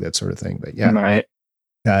make it big, that sort of thing. But yeah, right.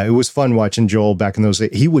 It was fun watching Joel back in those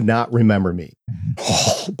days. He would not remember me.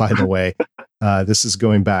 Oh, by the way, this is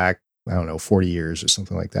going back, I don't know, 40 years or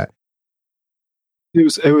something like that.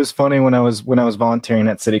 It was funny when I was volunteering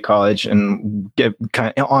at City College and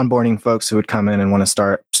onboarding folks who would come in and want to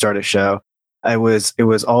start a show. It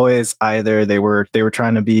was always either they were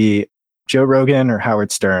trying to be Joe Rogan or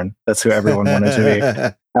Howard Stern. That's who everyone wanted to be.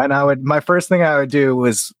 And my first thing I would do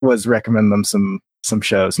was recommend them some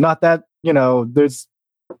shows. Not that, there's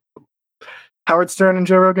Howard Stern and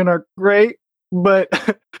Joe Rogan are great, but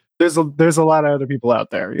there's a lot of other people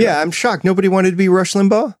out there. Yeah, I'm shocked. Nobody wanted to be Rush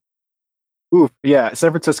Limbaugh? Ooh, yeah,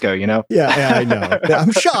 San Francisco, Yeah, I know.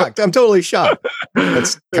 I'm shocked. I'm totally shocked.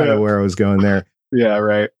 That's kind of where I was going there. Yeah,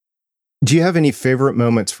 right. Do you have any favorite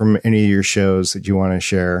moments from any of your shows that you want to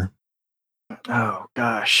share? Oh,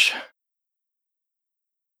 gosh.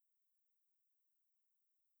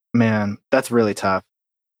 Man, that's really tough.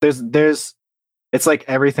 It's like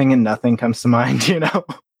everything and nothing comes to mind,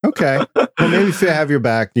 Okay. Well, maybe if you have your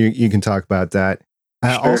back, you can talk about that.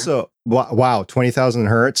 Sure. Also, wow, 20,000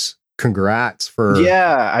 Hertz. Congrats for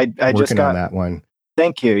I just got on that one.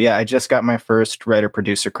 Thank you. Yeah, I just got my first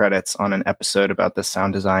writer-producer credits on an episode about the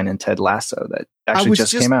sound design in Ted Lasso that actually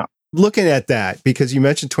just came out. Looking at that, because you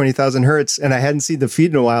mentioned 20,000 Hertz, and I hadn't seen the feed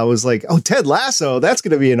in a while. I was like, oh, Ted Lasso, that's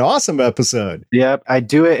going to be an awesome episode. Yep, I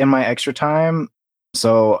do it in my extra time,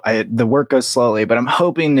 so the work goes slowly, but I'm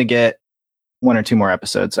hoping to get 1 or 2 more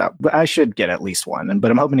episodes out. But I should get at least 1, but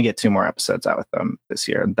I'm hoping to get 2 more episodes out with them this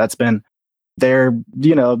year. They're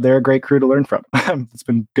a great crew to learn from. It's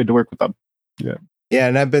been good to work with them. Yeah,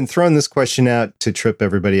 and I've been throwing this question out to trip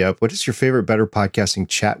everybody up. What is your favorite Better Podcasting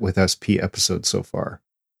Chat with SP episode so far?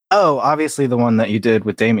 Oh, obviously the one that you did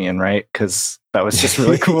with Damien, right? Because that was just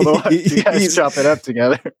really cool to watch you guys chop it up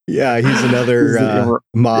together. Yeah, he's another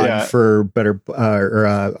mod for Better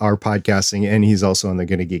our podcasting, and he's also on the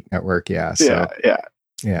Gonna Geek Network. Yeah.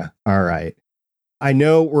 All right. I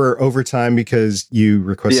know we're over time because you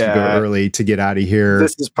requested to go early to get out of here.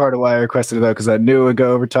 This is part of why I requested it, though, because I knew it would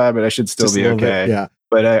go over time, but I should still be okay. Yeah.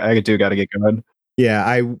 But I got to get going. Yeah,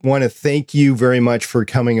 I want to thank you very much for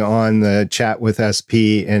coming on the Chat with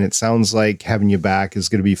SP. And it sounds like having you back is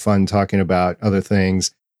going to be fun talking about other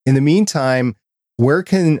things. In the meantime, where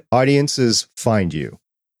can audiences find you?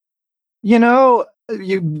 You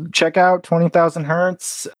check out 20,000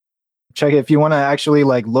 Hertz. Check it if you want to actually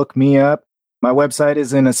look me up. My website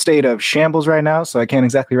is in a state of shambles right now, so I can't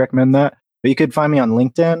exactly recommend that. But you could find me on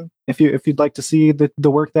LinkedIn if you'd like to see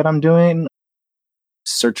the work that I'm doing.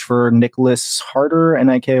 Search for Nikolas Harter,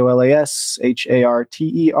 Nikolas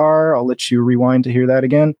Harter. I'll let you rewind to hear that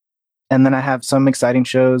again. And then I have some exciting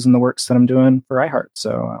shows in the works that I'm doing for iHeart,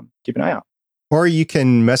 so keep an eye out. Or you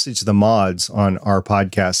can message the mods on our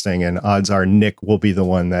podcasting, and odds are Nick will be the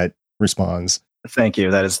one that responds. Thank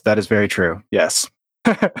you. That is very true. Yes.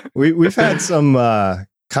 We've had some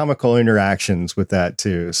comical interactions with that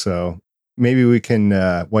too, so maybe we can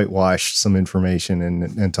whitewash some information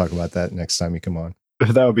and talk about that next time you come on.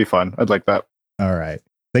 That would be fun. I'd like that. All right.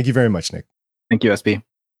 Thank you very much, Nick. Thank you, SP.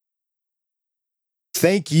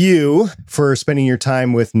 Thank you for spending your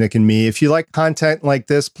time with Nick and me. If you like content like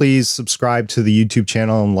this, please subscribe to the YouTube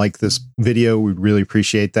channel and like this video. We'd really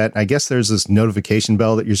appreciate that. I guess there's this notification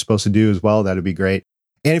bell that you're supposed to do as well. That'd be great.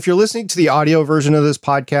 And if you're listening to the audio version of this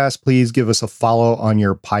podcast, please give us a follow on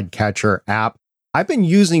your podcatcher app. I've been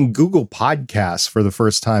using Google Podcasts for the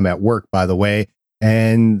first time at work, by the way,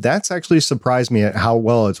 and that's actually surprised me at how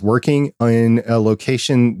well it's working in a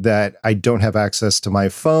location that I don't have access to my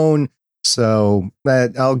phone. So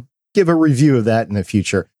I'll give a review of that in the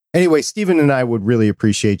future. Anyway, Stephen and I would really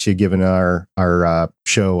appreciate you giving our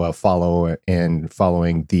show a follow and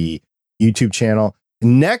following the YouTube channel.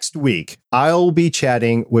 Next week, I'll be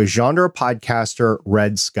chatting with genre podcaster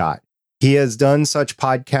Red Scott. He has done such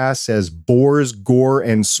podcasts as Boars, Gore,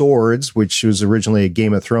 and Swords, which was originally a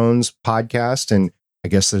Game of Thrones podcast. And I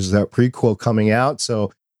guess there's that prequel coming out.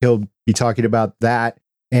 So he'll be talking about that.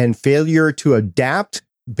 And Failure to Adapt,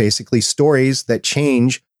 basically stories that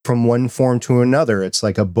change from one form to another. It's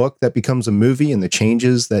like a book that becomes a movie and the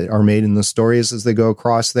changes that are made in the stories as they go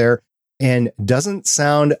across there. And doesn't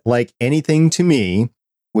sound like anything to me,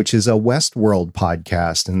 which is a Westworld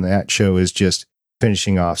podcast. And that show is just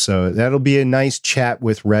finishing off. So that'll be a nice chat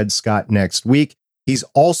with Red Scott next week. He's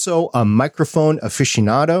also a microphone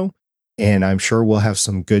aficionado, and I'm sure we'll have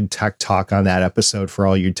some good tech talk on that episode for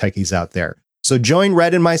all you techies out there. So join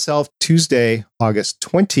Red and myself Tuesday, August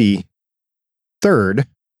 23rd,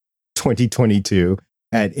 2022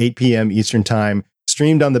 at 8 p.m. Eastern Time,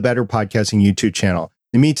 streamed on the Better Podcasting YouTube channel.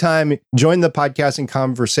 In the meantime, join the podcasting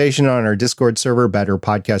conversation on our Discord server,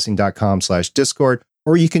 betterpodcasting.com/Discord,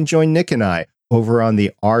 or you can join Nick and I over on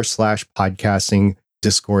the r/podcasting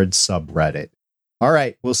Discord subreddit. All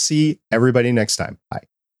right, we'll see everybody next time. Bye.